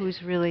over the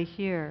who's really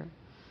here.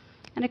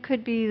 And it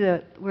could be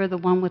that we're the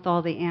one with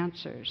all the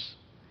answers,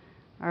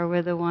 or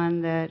we're the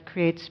one that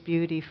creates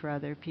beauty for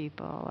other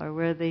people, or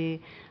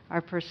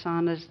our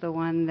persona's the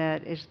one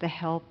that is the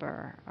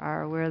helper,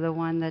 or we're the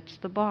one that's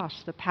the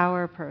boss, the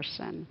power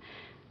person,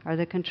 or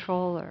the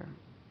controller.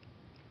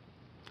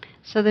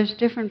 So there's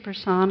different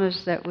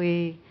personas that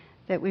we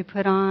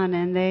put on,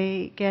 and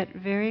they get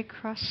very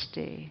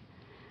crusty.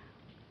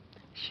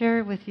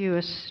 Share with you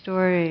a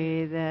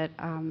story that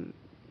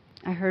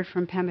I heard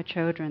from Pema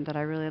Chodron that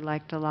I really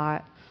liked a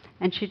lot.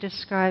 And she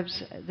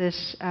describes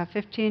this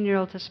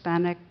 15-year-old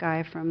Hispanic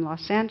guy from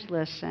Los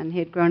Angeles, and he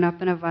had grown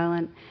up in a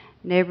violent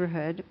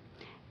neighborhood,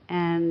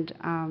 and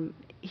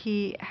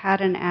he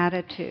had an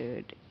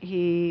attitude.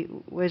 He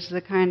was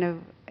the kind of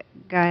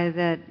guy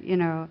that,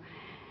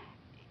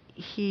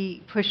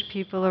 he pushed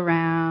people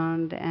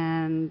around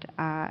and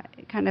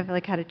kind of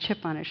like had a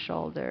chip on his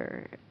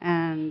shoulder,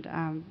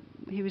 and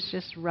he was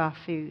just rough.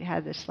 He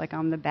had this like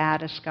I'm the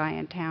baddest guy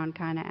in town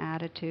kind of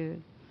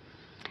attitude.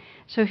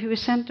 So he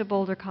was sent to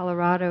Boulder,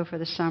 Colorado for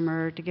the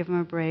summer to give him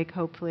a break,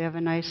 hopefully have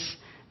a nice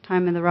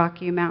time in the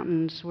Rocky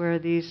Mountains where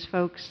these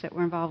folks that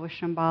were involved with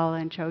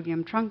Shambhala and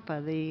Chogyam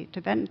Trungpa, the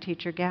Tibetan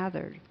teacher,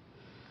 gathered.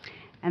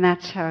 And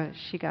that's how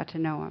she got to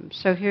know him.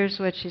 So here's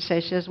what she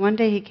says. She says, one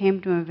day he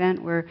came to an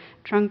event where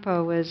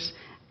Trungpa was,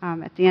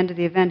 at the end of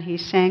the event, he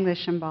sang the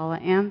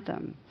Shambhala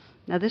anthem.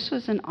 Now this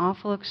was an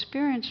awful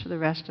experience for the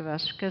rest of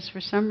us because for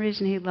some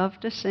reason he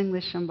loved to sing the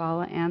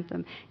Shambhala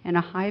anthem in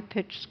a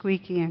high-pitched,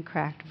 squeaky and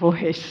cracked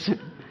voice.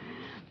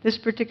 This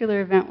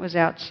particular event was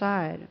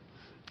outside.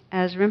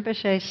 As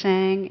Rinpoche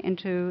sang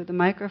into the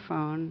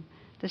microphone,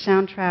 the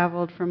sound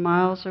traveled for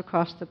miles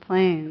across the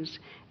plains,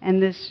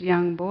 and this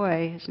young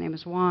boy, his name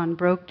is Juan,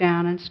 broke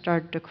down and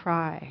started to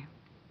cry.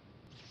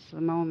 This is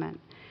the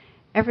moment.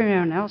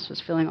 Everyone else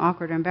was feeling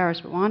awkward or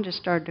embarrassed, but Juan just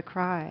started to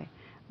cry.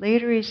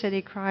 Later he said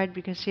he cried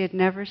because he had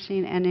never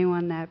seen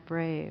anyone that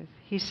brave.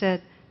 He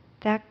said,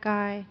 that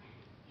guy,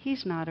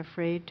 he's not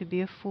afraid to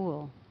be a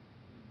fool.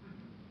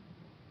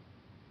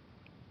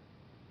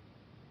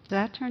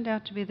 That turned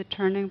out to be the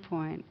turning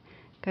point,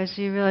 because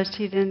he realized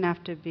he didn't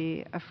have to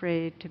be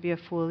afraid to be a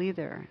fool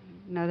either.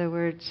 In other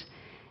words,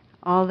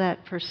 all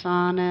that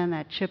persona and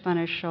that chip on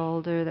his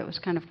shoulder that was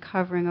kind of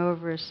covering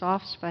over his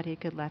soft spot, he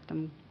could let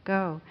them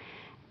go.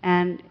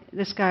 And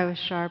this guy was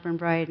sharp and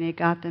bright, and he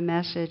got the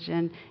message,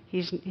 and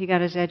he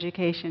got his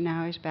education.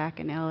 Now he's back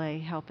in LA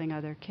helping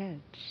other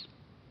kids.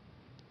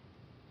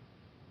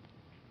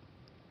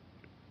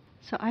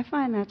 So I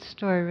find that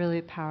story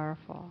really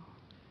powerful,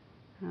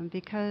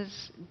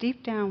 because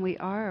deep down we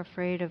are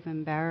afraid of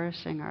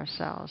embarrassing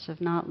ourselves,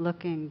 of not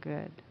looking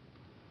good.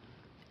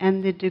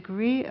 And the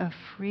degree of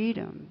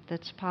freedom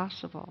that's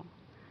possible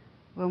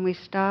when we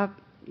stop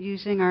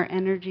using our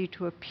energy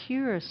to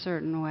appear a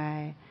certain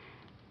way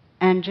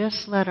and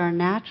just let our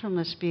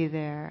naturalness be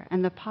there,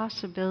 and the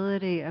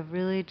possibility of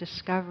really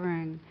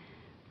discovering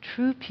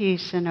true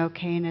peace and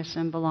okayness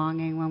and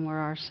belonging when we're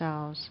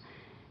ourselves,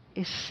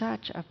 is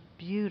such a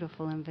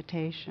beautiful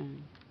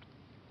invitation.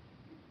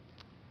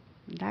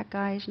 That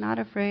guy is not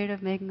afraid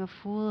of making a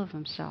fool of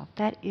himself.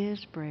 That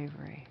is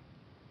bravery.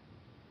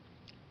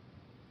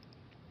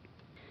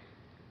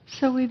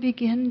 So we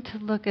begin to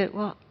look at,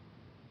 well,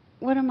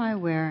 what am I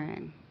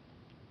wearing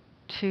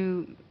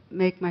to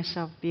make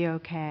myself be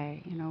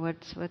okay?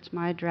 What's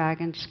my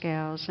dragon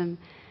scales? And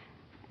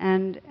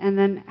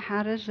then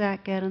how does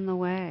that get in the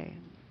way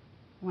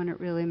when it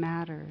really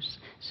matters?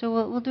 So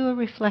we'll do a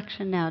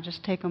reflection now.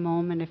 Just take a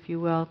moment, if you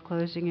will,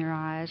 closing your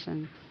eyes,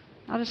 and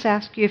I'll just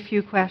ask you a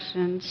few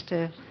questions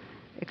to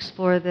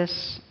explore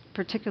this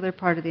particular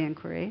part of the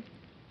inquiry.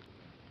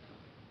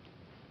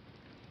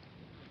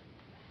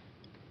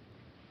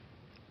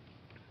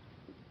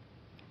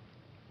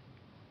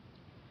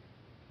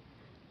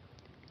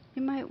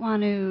 You might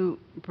want to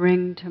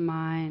bring to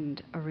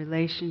mind a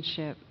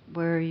relationship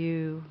where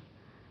you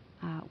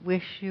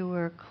wish you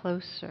were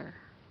closer,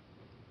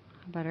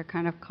 but are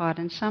kind of caught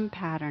in some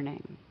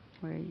patterning,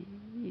 where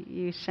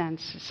you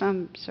sense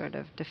some sort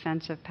of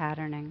defensive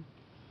patterning,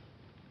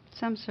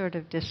 some sort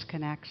of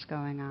disconnects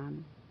going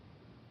on.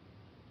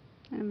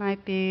 It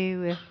might be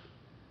with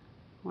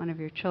one of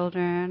your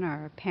children,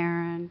 or a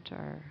parent,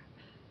 or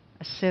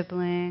a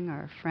sibling,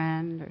 or a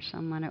friend, or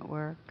someone at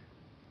work.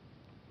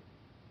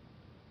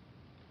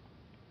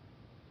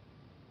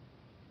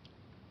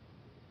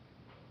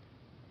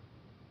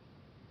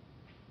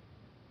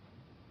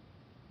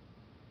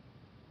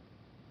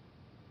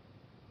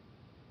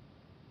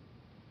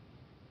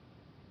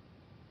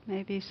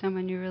 Maybe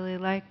someone you really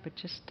like, but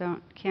just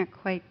can't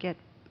quite get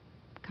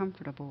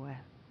comfortable with.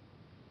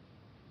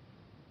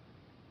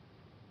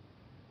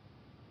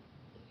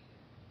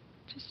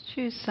 Just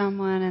choose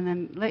someone and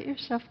then let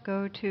yourself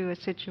go to a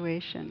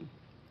situation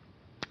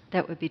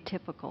that would be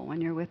typical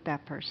when you're with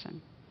that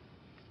person.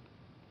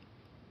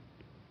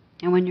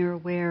 And when you're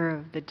aware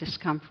of the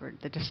discomfort,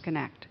 the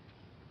disconnect.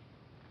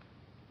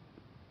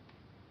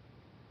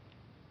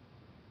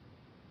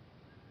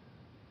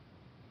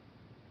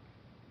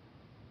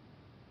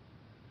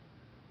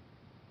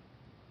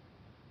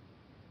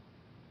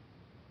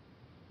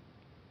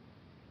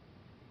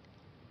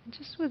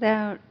 Just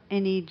without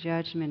any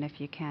judgment, if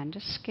you can,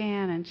 just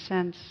scan and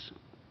sense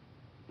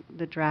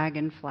the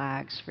dragon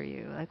flags for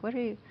you.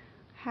 Like,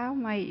 how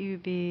might you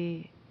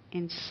be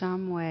in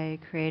some way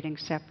creating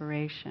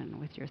separation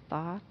with your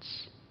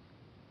thoughts,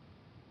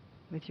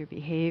 with your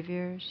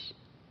behaviors?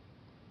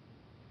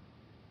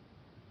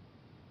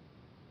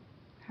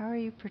 How are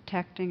you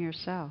protecting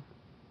yourself?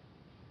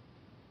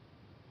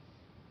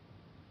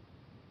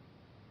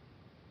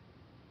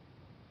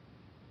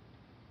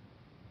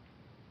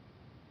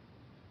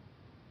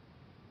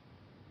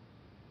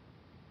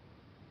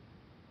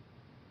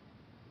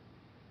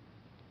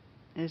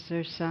 Is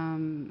there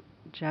some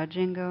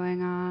judging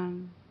going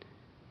on?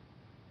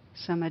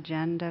 Some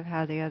agenda of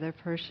how the other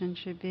person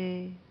should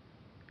be?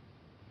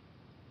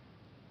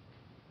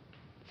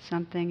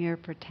 Something you're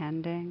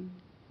pretending?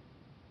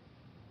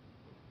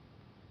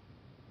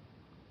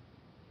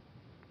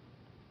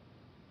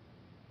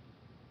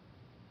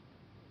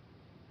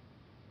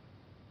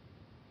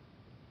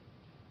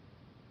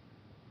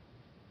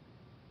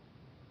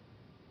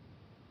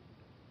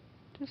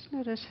 Just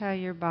notice how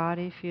your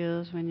body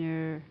feels when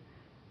you're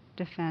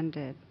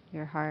defended,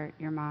 your heart,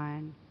 your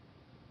mind,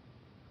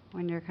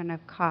 when you're kind of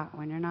caught,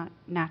 when you're not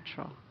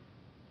natural.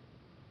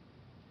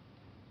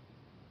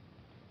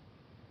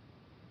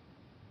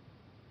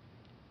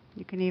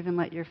 You can even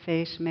let your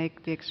face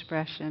make the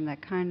expression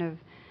that kind of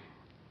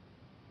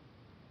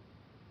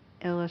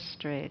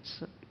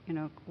illustrates,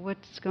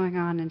 what's going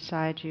on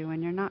inside you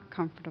when you're not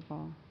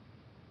comfortable,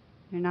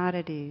 you're not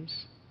at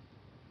ease.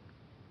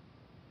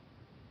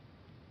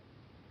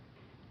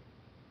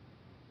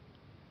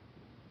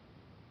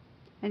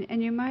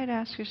 And you might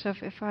ask yourself,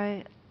 if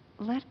I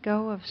let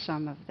go of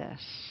some of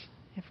this,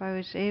 if I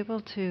was able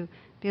to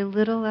be a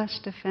little less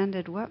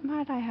defended, what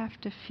might I have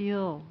to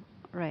feel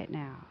right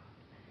now?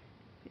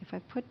 If I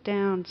put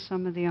down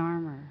some of the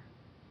armor,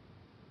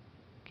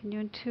 can you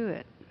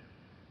intuit?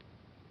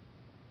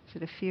 Is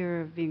it a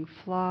fear of being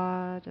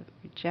flawed, of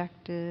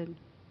rejected,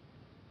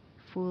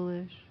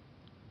 foolish?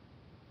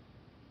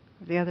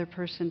 Of the other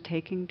person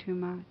taking too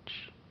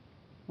much,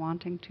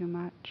 wanting too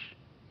much?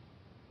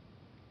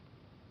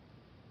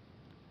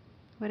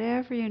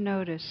 Whatever you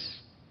notice,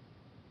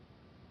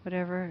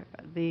 whatever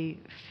the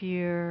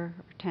fear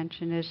or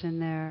tension is in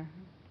there,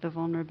 the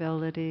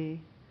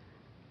vulnerability,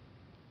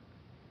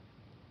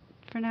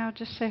 for now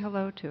just say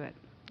hello to it.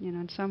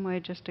 In some way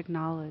just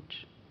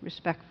acknowledge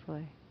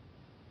respectfully.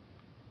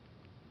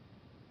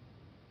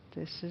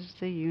 This is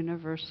the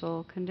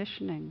universal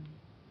conditioning.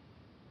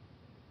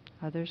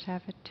 Others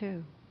have it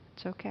too.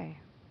 It's okay.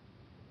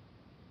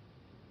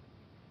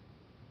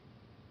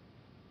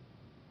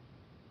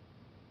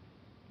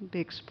 We'll be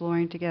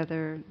exploring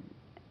together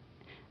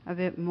a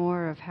bit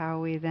more of how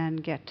we then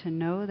get to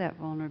know that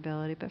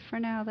vulnerability, but for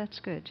now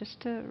that's good.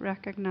 Just to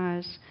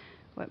recognize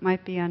what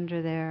might be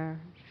under there.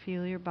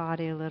 Feel your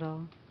body a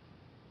little.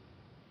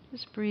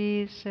 Just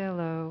breathe, say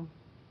hello.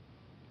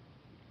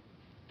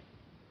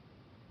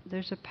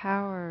 There's a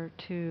power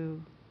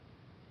to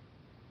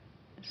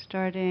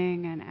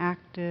starting an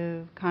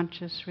active,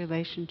 conscious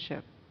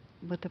relationship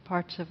with the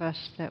parts of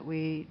us that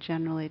we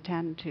generally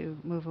tend to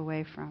move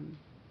away from.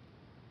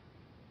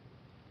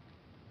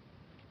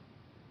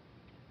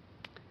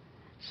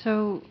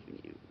 So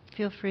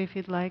feel free if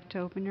you'd like to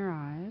open your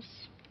eyes.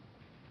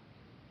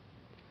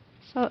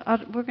 So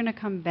we're going to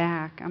come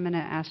back. I'm going to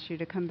ask you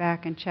to come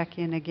back and check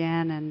in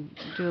again and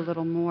do a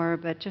little more,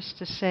 but just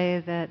to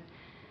say that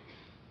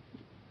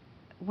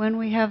when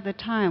we have the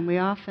time, we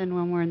often,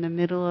 when we're in the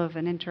middle of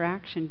an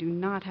interaction, do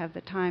not have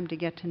the time to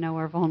get to know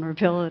our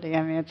vulnerability.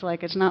 I mean,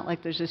 it's not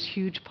like there's this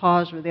huge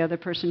pause where the other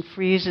person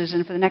freezes,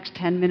 and for the next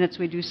 10 minutes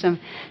we do some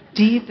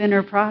deep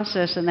inner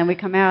process, and then we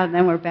come out, and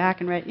then we're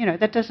back and right.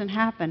 That doesn't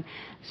happen.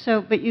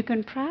 So, but you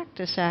can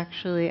practice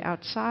actually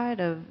outside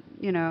of,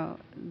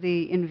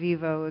 the in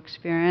vivo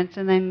experience,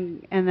 and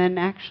then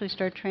actually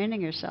start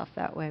training yourself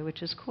that way,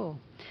 which is cool.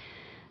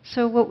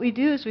 So what we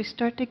do is we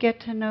start to get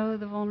to know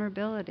the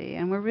vulnerability,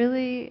 and we're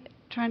really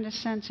trying to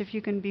sense if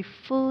you can be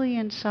fully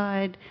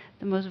inside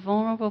the most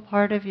vulnerable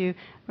part of you.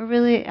 We're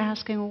really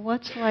asking, well,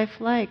 what's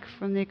life like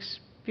from this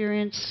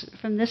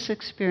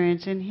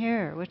experience in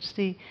here? What's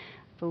the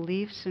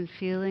beliefs and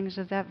feelings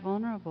of that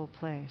vulnerable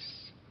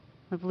place?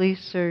 The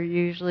beliefs are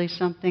usually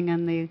something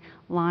on the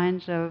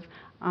lines of,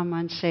 I'm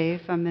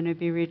unsafe, I'm going to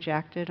be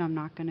rejected, I'm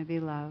not going to be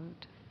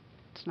loved.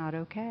 It's not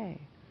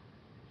okay.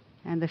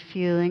 And the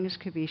feelings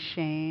could be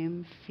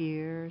shame,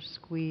 fear,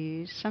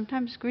 squeeze,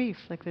 sometimes grief,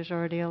 like there's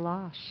already a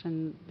loss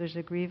and there's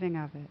a grieving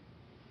of it.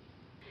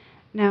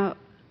 Now,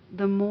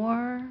 the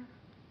more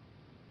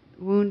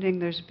wounding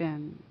there's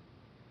been,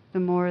 the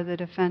more the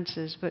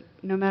defenses, but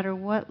no matter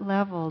what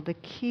level, the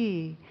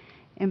key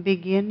in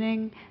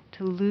beginning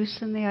to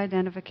loosen the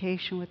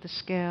identification with the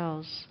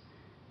scales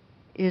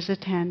is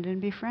attend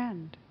and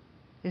befriend,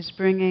 is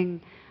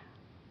bringing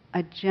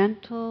a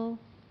gentle,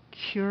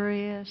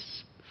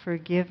 curious,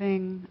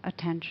 forgiving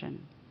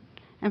attention.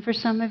 And for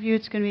some of you,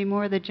 it's going to be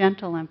more the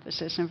gentle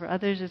emphasis, and for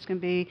others, it's going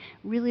to be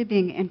really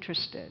being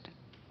interested.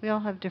 We all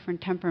have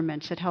different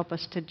temperaments that help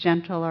us to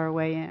gentle our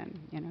way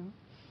in,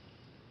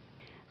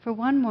 For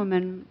one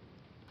woman,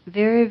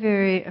 very,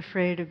 very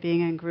afraid of being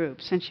in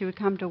groups, and she would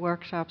come to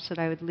workshops that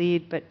I would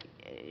lead, but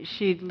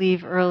she'd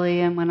leave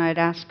early, and when I'd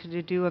ask her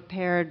to do a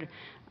paired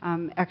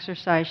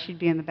exercise, she'd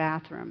be in the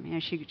bathroom.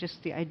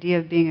 Just the idea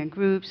of being in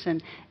groups,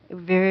 and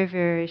very,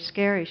 very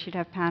scary. She'd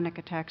have panic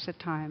attacks at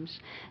times.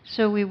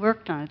 So we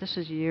worked on it. This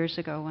was years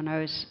ago when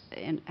I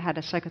had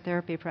a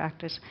psychotherapy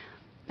practice.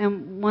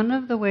 And one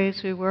of the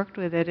ways we worked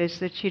with it is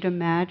that she'd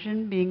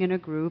imagine being in a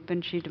group,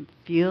 and she'd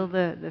feel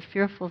the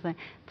fearful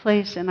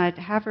place, and I'd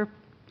have her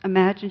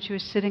imagine she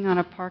was sitting on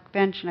a park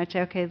bench, and I'd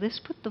say, okay, let's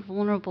put the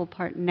vulnerable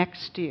part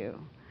next to you.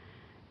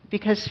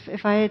 Because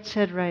if I had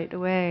said right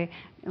away,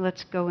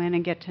 let's go in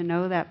and get to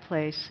know that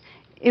place,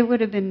 it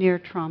would have been near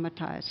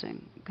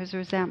traumatizing because there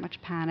was that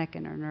much panic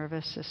in her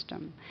nervous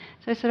system.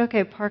 So I said,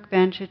 okay, park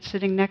bench, it's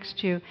sitting next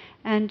to you,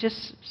 and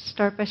just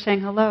start by saying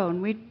hello.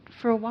 And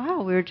for a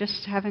while, we were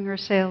just having her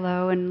say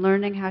hello and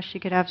learning how she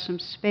could have some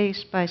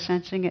space by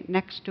sensing it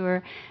next to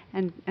her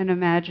and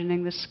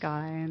imagining the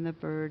sky and the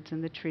birds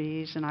and the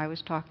trees, and I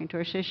was talking to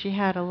her. So she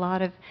had a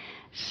lot of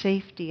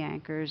safety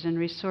anchors and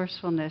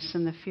resourcefulness,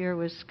 and the fear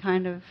was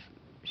kind of,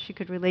 she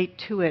could relate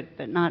to it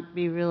but not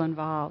be real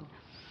involved.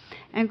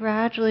 And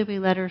gradually we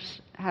let her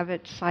have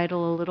it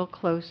sidle a little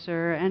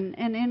closer, and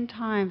in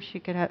time she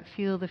could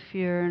feel the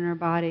fear in her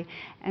body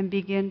and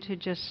begin to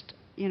just,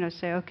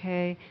 say,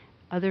 okay,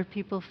 other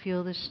people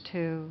feel this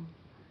too.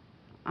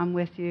 I'm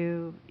with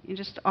you. You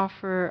just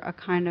offer a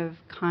kind of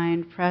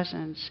kind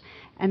presence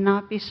and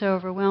not be so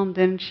overwhelmed.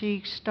 And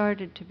she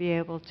started to be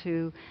able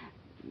to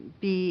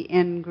be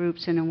in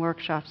groups and in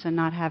workshops and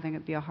not having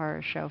it be a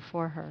horror show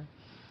for her.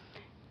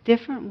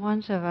 Different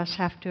ones of us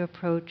have to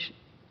approach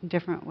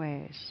different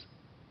ways.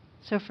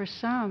 So for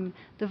some,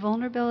 the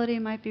vulnerability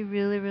might be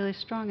really, really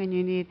strong, and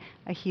you need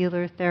a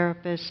healer,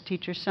 therapist,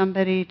 teacher,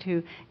 somebody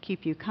to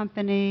keep you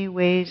company,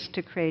 ways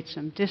to create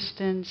some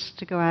distance,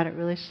 to go at it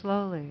really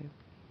slowly.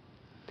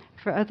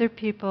 For other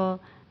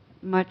people,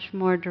 much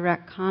more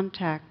direct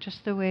contact,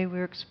 just the way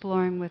we're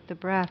exploring with the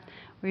breath,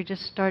 where you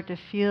just start to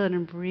feel it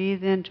and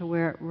breathe into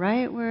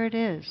right where it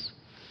is.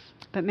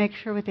 But make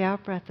sure with the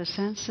out-breath to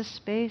sense the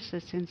space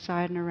that's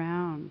inside and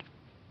around.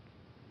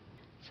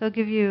 So I'll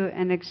give you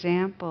an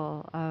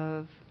example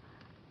of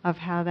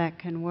how that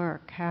can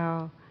work,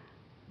 how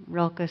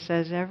Rilke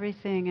says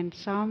everything in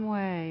some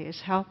way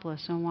is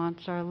helpless and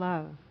wants our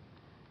love,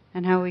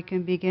 and how we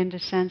can begin to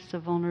sense the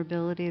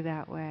vulnerability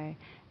that way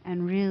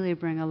and really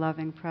bring a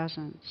loving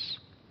presence.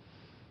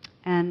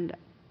 And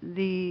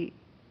the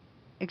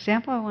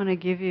example I want to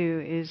give you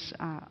is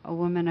a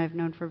woman I've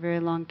known for a very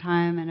long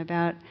time, and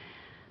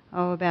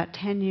about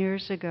 10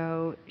 years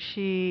ago,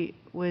 she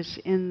was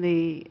in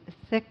the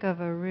thick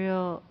of a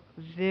real,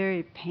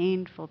 very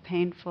painful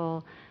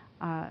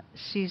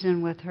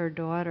season with her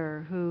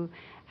daughter, who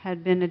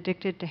had been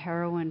addicted to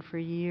heroin for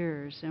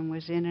years and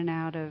was in and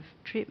out of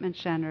treatment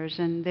centers.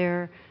 And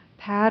their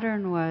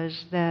pattern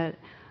was that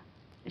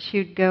she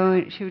would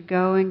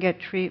go and get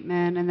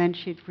treatment, and then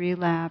she'd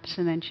relapse,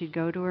 and then she'd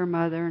go to her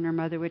mother, and her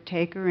mother would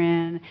take her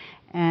in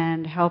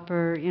and help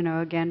her,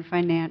 again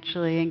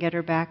financially, and get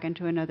her back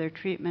into another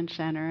treatment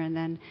center, and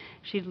then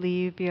she'd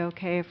leave, be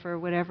okay for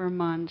whatever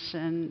months,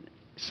 and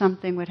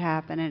something would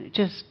happen, and it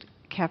just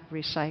kept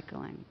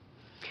recycling.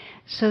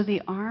 So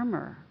the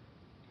armor,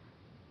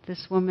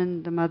 this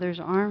woman, the mother's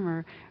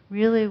armor,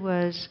 really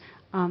was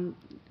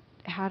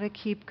how to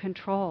keep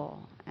control.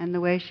 And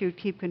the way she would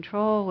keep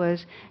control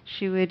was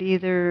she would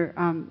either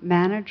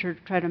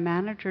try to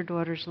manage her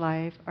daughter's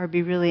life, or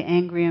be really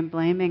angry and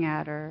blaming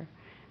at her,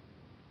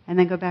 and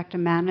then go back to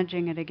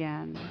managing it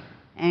again,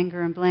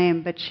 anger and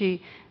blame. But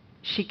she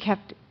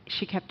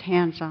kept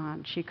hands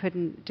on. She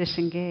couldn't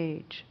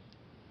disengage,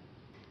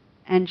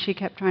 and she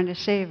kept trying to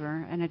save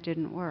her, and it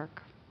didn't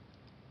work.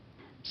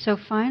 So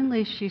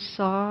finally, she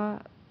saw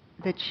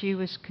that she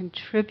was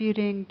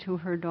contributing to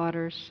her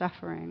daughter's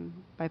suffering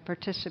by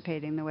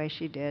participating the way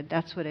she did.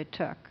 That's what it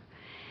took.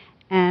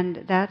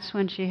 And that's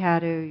when she had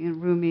to,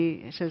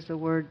 Rumi says the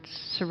word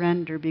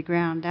surrender, be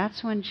ground.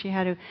 That's when she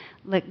had to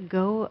let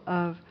go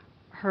of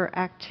her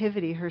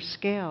activity, her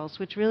scales,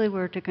 which really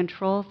were to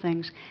control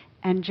things,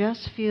 and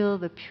just feel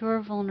the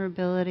pure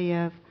vulnerability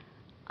of,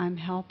 I'm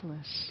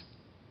helpless.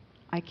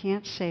 I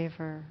can't save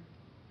her.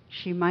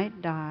 She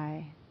might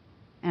die,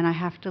 and I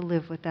have to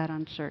live with that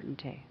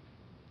uncertainty.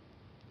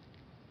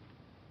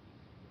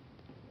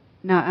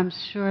 Now, I'm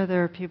sure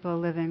there are people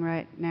listening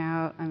right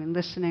now,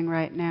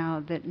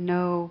 that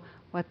know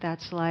what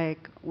that's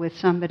like with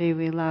somebody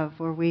we love,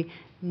 where we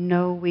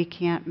know we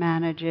can't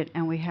manage it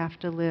and we have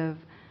to live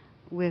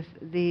with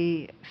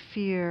the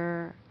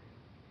fear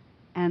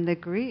and the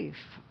grief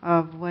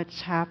of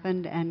what's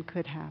happened and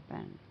could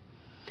happen.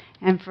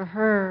 And for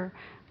her,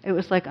 it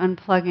was like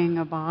unplugging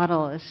a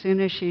bottle. As soon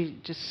as she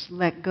just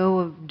let go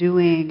of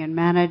doing and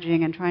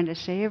managing and trying to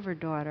save her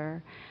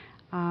daughter,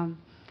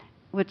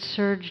 what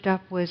surged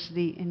up was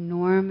the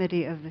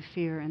enormity of the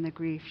fear and the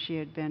grief she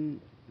had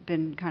been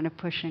kind of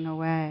pushing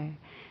away.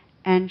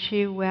 And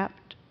she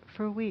wept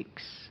for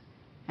weeks.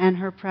 And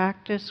her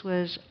practice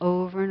was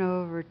over and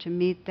over to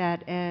meet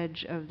that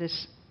edge of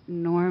this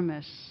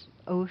enormous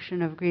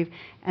ocean of grief,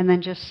 and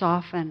then just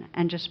soften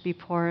and just be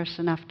porous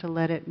enough to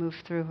let it move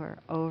through her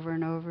over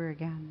and over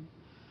again.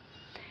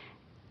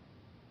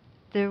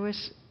 There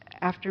was,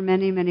 after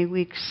many, many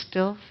weeks,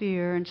 still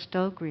fear and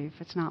still grief.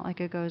 It's not like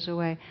it goes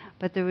away.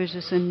 But there was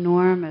this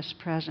enormous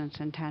presence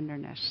and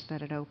tenderness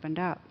that had opened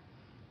up.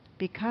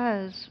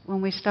 Because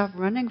when we stop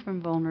running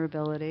from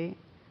vulnerability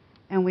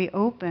and we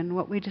open,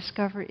 what we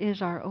discover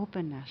is our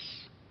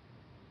openness.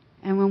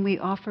 And when we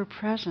offer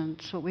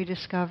presence, what we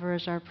discover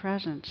is our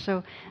presence.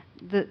 So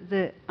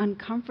the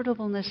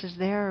uncomfortableness is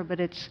there, but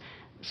it's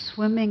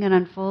swimming and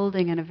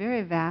unfolding in a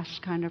very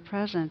vast kind of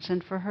presence.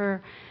 And for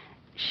her,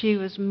 she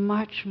was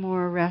much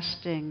more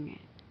resting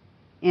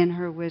in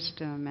her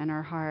wisdom and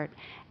her heart.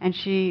 And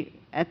she,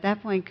 at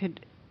that point,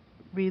 could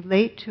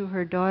relate to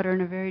her daughter in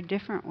a very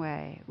different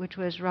way, which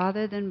was,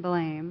 rather than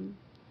blame,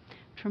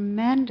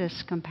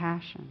 tremendous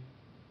compassion.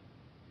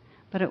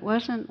 But it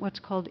wasn't what's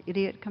called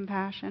idiot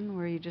compassion,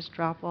 where you just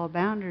drop all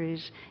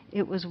boundaries.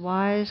 It was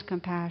wise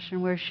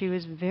compassion, where she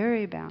was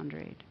very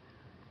boundaried.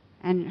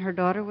 And her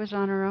daughter was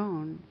on her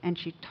own, and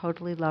she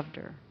totally loved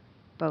her,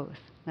 both.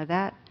 Now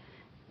that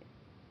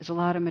is a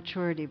lot of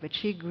maturity, but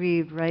she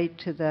grieved right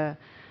to the,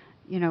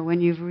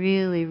 when you've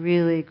really,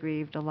 really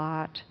grieved a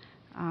lot,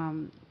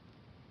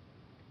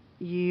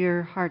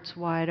 your heart's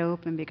wide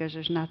open because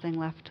there's nothing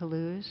left to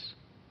lose.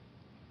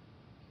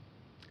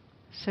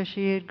 So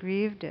she had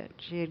grieved it.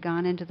 She had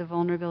gone into the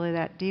vulnerability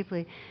that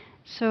deeply.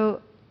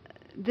 So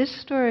this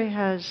story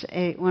has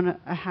a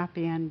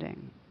happy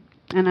ending.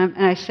 And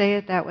I say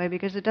it that way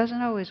because it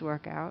doesn't always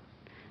work out.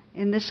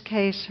 In this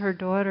case, her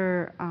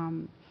daughter,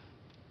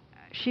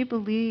 she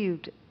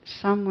believed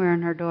somewhere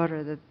in her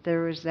daughter that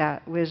there was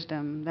that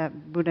wisdom,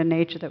 that Buddha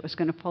nature that was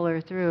going to pull her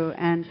through.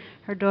 And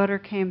her daughter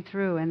came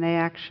through, and they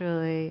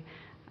actually,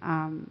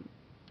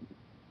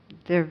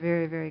 they're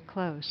very, very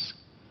close.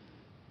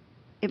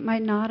 It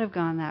might not have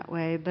gone that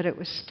way, but it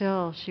was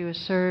still, she was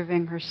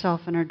serving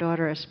herself and her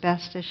daughter as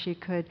best as she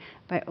could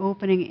by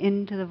opening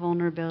into the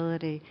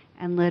vulnerability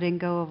and letting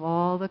go of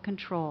all the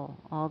control,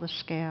 all the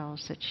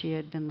scales that she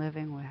had been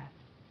living with.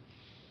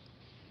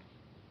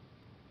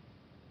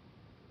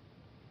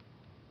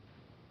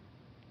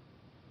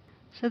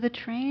 So the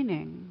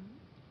training,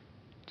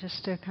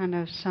 just to kind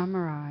of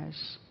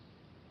summarize,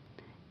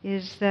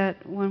 is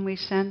that when we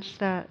sense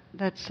that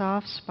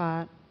soft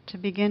spot, to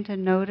begin to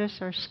notice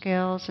our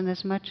scales, and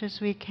as much as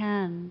we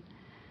can,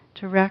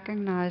 to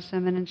recognize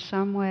them and in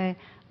some way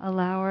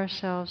allow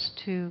ourselves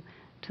to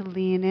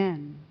lean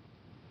in.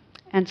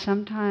 And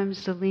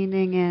sometimes the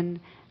leaning in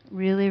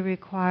really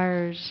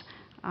requires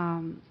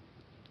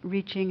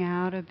reaching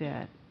out a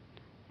bit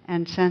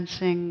and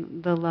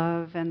sensing the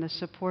love and the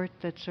support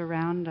that's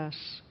around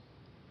us.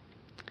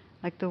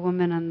 Like the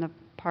woman on the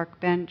park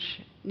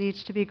bench,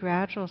 needs to be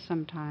gradual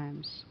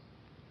sometimes.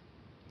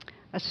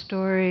 A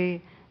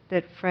story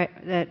that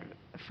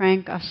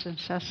Frank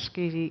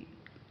Ostaseski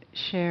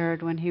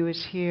shared when he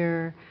was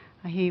here,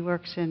 he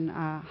works in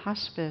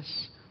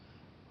hospice,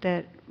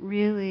 that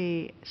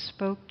really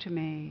spoke to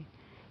me,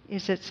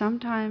 is that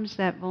sometimes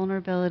that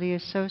vulnerability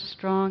is so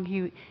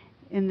strong.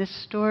 In this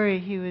story,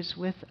 he was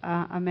with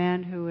a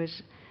man who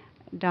was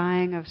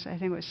dying of, I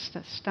think it was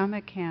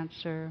stomach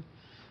cancer,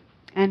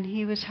 And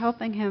he was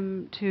helping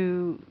him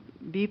to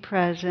be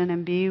present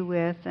and be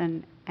with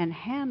and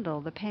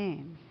handle the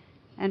pain.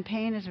 And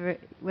pain is,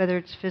 whether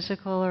it's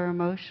physical or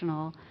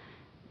emotional,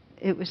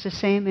 it was the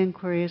same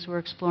inquiry as we're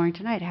exploring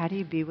tonight. How do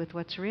you be with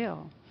what's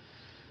real?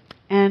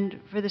 And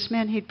for this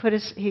man,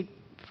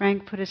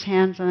 Frank put his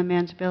hands on the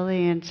man's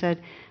belly and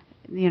said,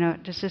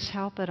 does this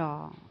help at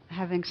all?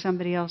 Having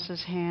somebody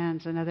else's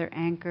hands, another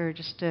anchor,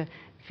 just to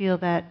feel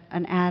that,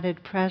 an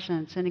added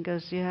presence. And he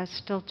goes, yeah, it's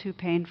still too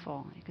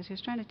painful. Because he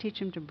was trying to teach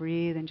him to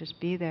breathe and just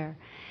be there.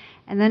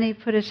 And then he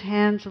put his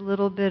hands a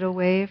little bit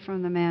away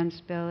from the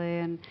man's belly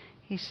and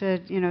he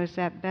said, is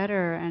that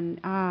better? And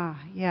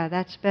yeah,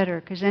 that's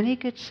better. Because then he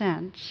could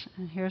sense,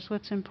 and here's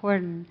what's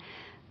important,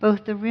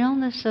 both the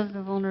realness of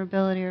the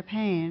vulnerability or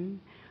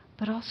pain,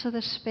 but also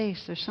the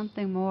space. There's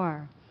something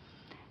more.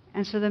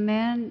 And so the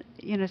man,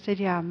 said,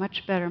 yeah,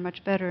 much better,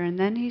 much better. And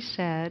then he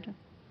said,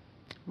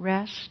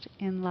 rest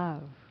in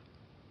love.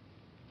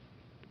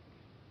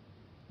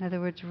 In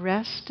other words,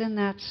 rest in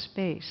that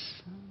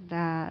space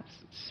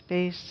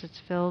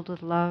that's filled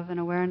with love and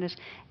awareness,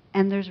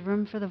 and there's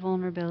room for the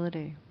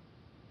vulnerability.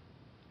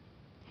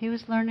 He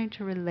was learning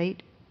to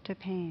relate to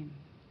pain.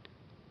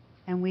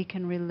 And we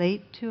can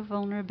relate to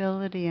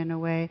vulnerability in a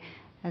way,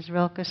 as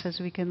Rilke says,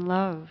 we can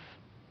love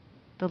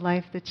the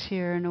life that's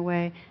here in a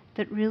way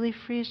that really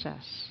frees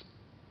us.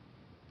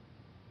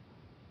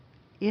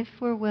 If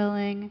we're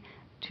willing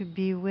to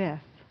be with,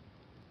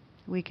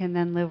 we can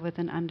then live with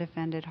an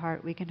undefended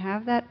heart. We can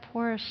have that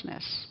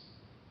porousness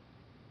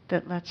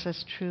that lets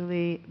us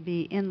truly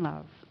be in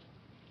love.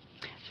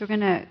 So we're going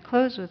to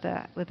close with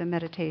a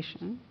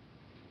meditation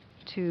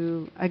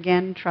to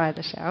again try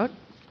this out.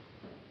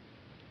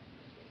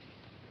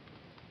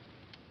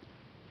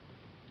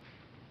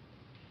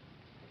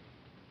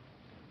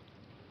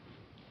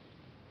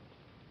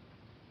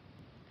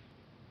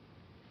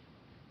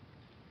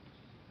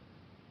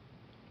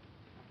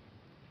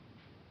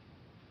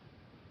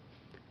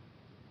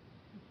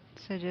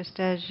 So just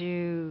as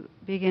you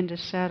begin to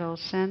settle,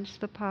 sense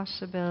the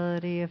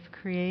possibility of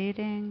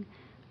creating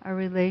a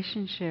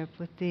relationship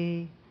with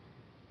the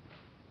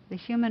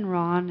human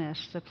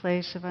rawness, the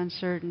place of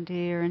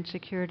uncertainty or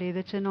insecurity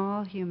that's in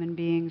all human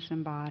beings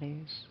and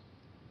bodies.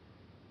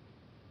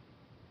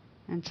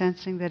 And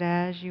sensing that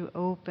as you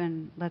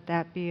open, let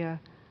that be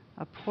a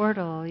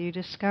portal, you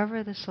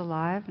discover this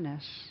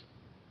aliveness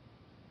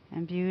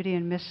and beauty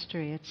and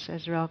mystery. It's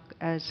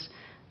as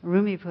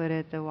Rumi put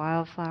it, the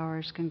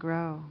wildflowers can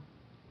grow.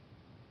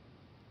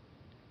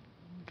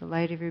 The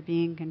light of your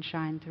being can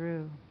shine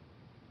through.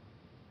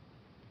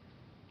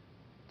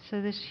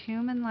 So this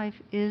human life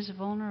is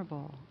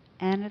vulnerable,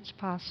 and it's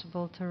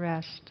possible to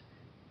rest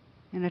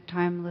in a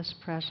timeless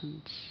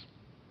presence.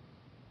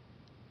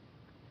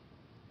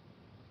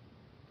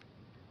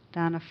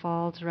 Donna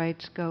Falls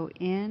writes, go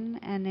in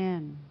and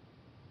in.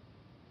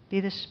 Be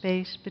the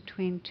space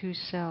between two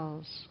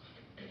cells,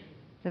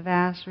 the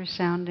vast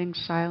resounding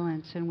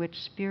silence in which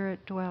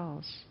spirit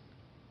dwells.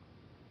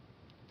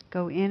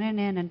 Go in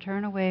and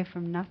turn away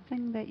from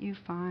nothing that you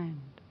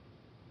find.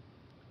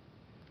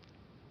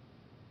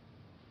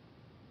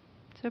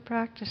 So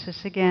practice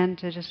this again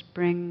to just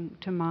bring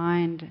to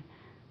mind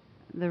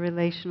the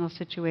relational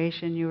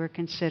situation you were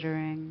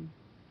considering,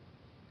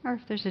 or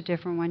if there's a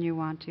different one you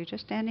want to,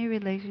 just any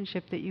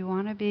relationship that you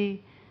want to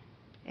be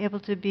able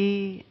to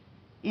be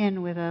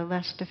in with a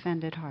less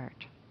defended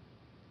heart.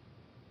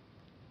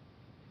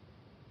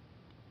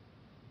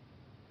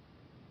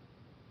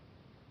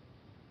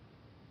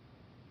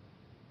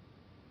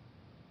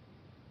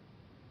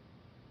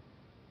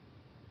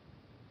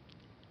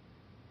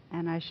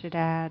 And I should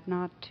add,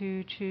 not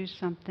to choose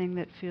something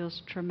that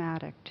feels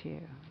traumatic to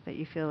you, that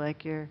you feel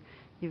like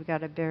you've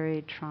got a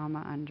buried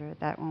trauma under it.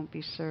 That won't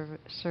be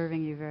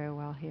serving you very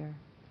well here.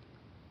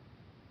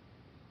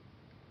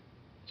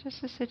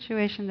 Just a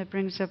situation that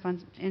brings up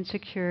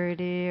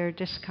insecurity or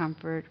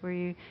discomfort,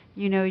 where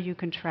you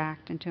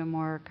contract into a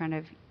more kind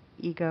of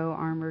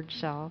ego-armored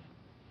self.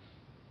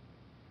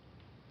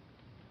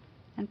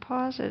 And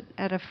pause it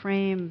at a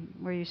frame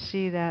where you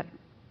see that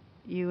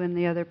you and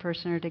the other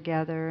person are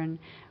together, and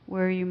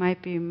where you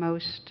might be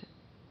most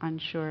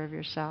unsure of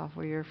yourself,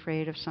 where you're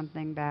afraid of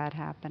something bad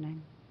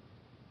happening.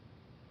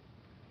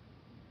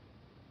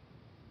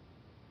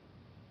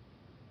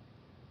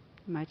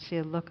 You might see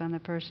a look on the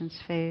person's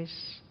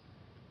face,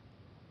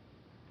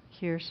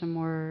 hear some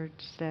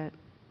words that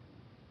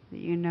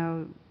you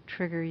know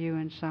trigger you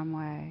in some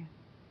way.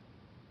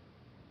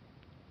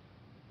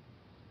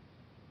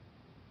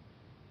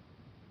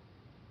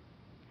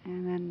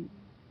 And then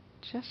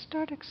just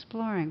start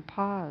exploring.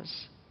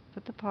 Pause.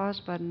 Put the pause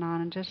button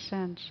on and just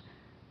sense.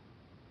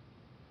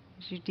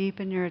 As you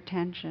deepen your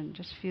attention,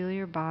 just feel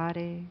your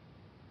body,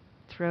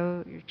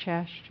 throat, your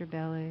chest, your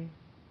belly.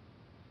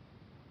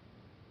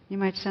 You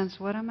might sense,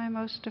 what am I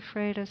most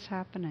afraid is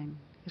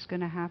going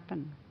to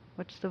happen?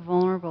 What's the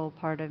vulnerable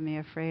part of me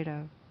afraid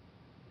of?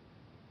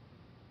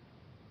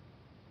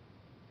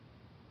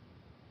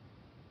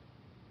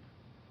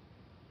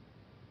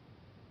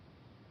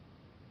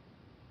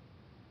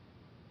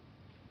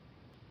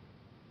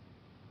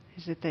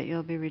 Is it that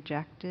you'll be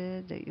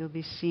rejected, that you'll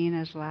be seen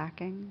as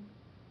lacking,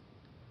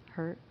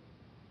 hurt?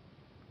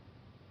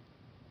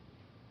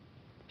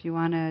 If you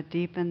want to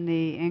deepen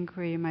the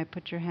inquiry, you might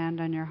put your hand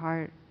on your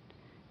heart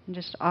and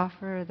just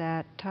offer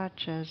that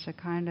touch as a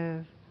kind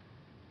of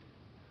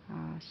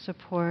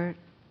support,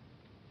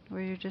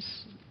 where you're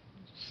just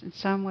in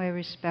some way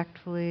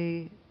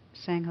respectfully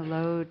saying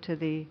hello to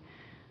the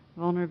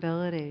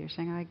vulnerability. You're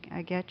saying,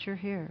 I get you're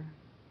here.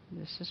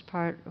 This is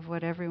part of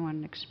what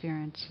everyone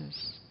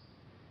experiences.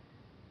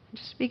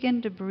 Just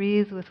begin to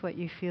breathe with what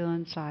you feel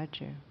inside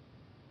you.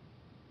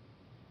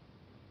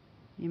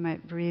 You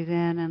might breathe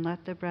in and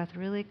let the breath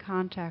really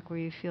contact where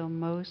you feel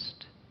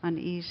most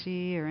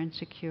uneasy or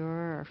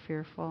insecure or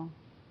fearful.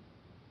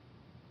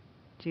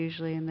 It's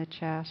usually in the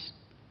chest,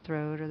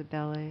 throat, or the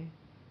belly.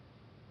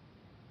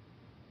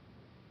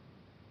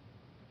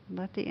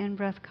 Let the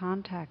in-breath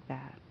contact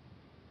that.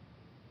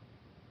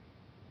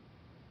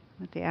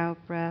 With the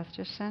out-breath,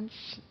 just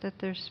sense that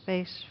there's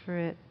space for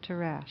it to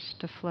rest,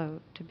 to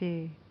float, to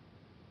be.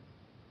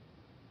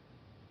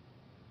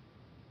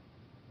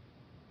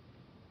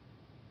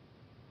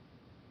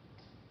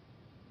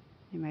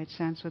 You might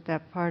sense what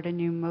that part in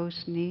you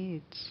most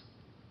needs.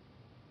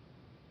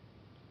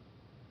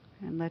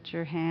 And let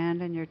your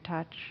hand and your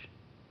touch,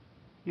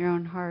 your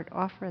own heart,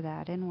 offer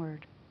that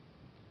inward.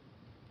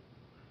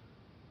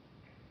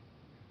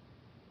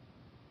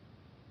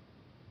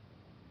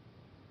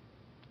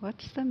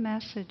 What's the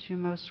message you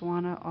most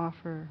want to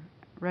offer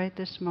right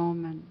this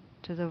moment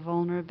to the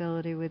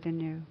vulnerability within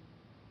you?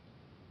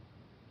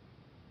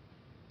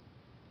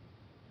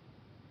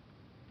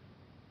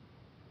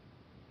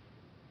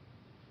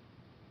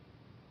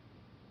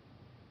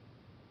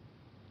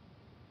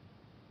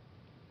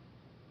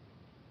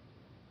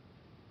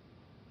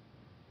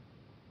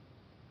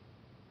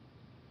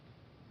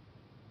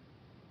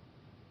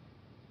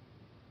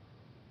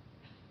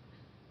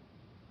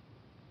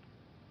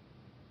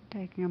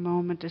 Taking a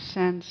moment to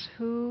sense,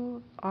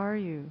 who are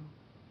you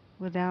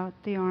without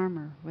the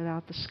armor,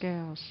 without the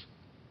scales?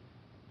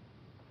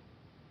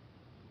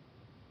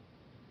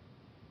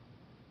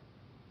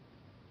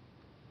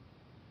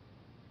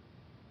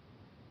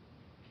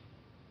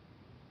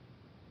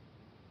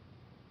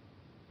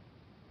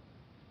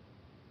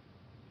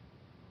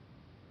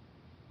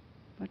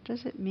 What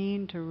does it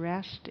mean to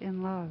rest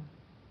in love?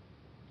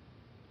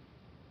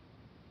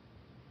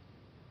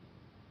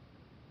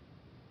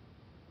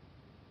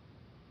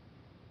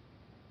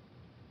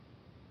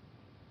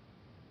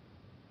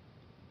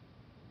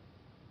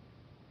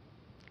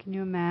 Can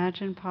you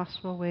imagine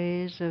possible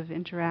ways of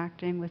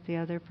interacting with the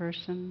other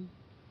person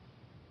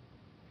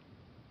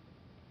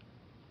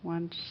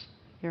once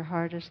your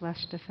heart is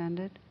less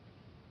defended?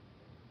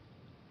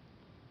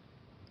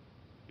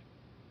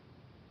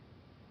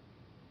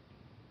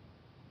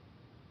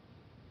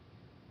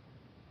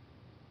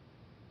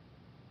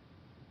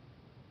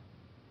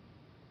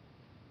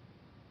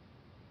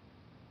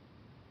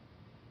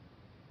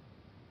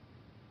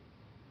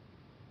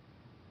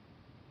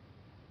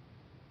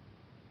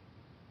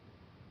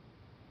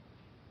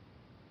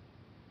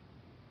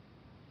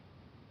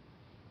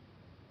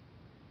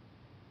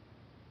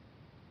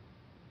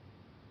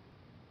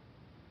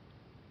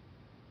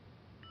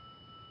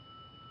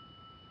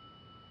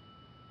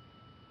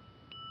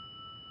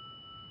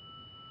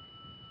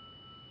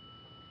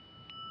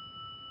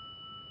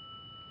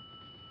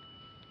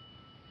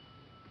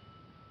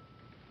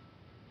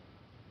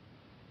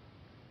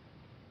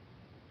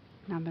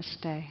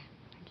 Namaste. Thank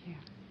you.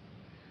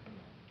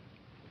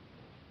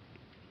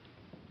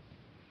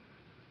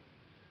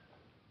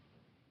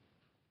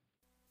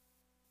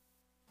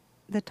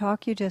 The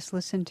talk you just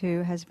listened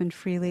to has been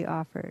freely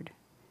offered.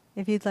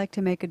 If you'd like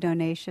to make a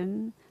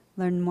donation,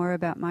 learn more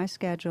about my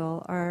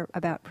schedule, or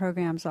about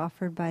programs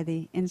offered by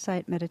the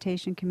Insight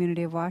Meditation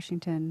Community of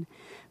Washington,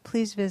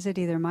 please visit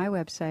either my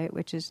website,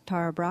 which is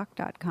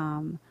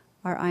tarabrock.com,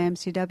 or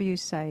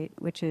IMCW's site,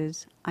 which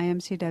is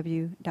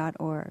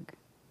imcw.org.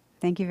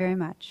 Thank you very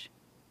much.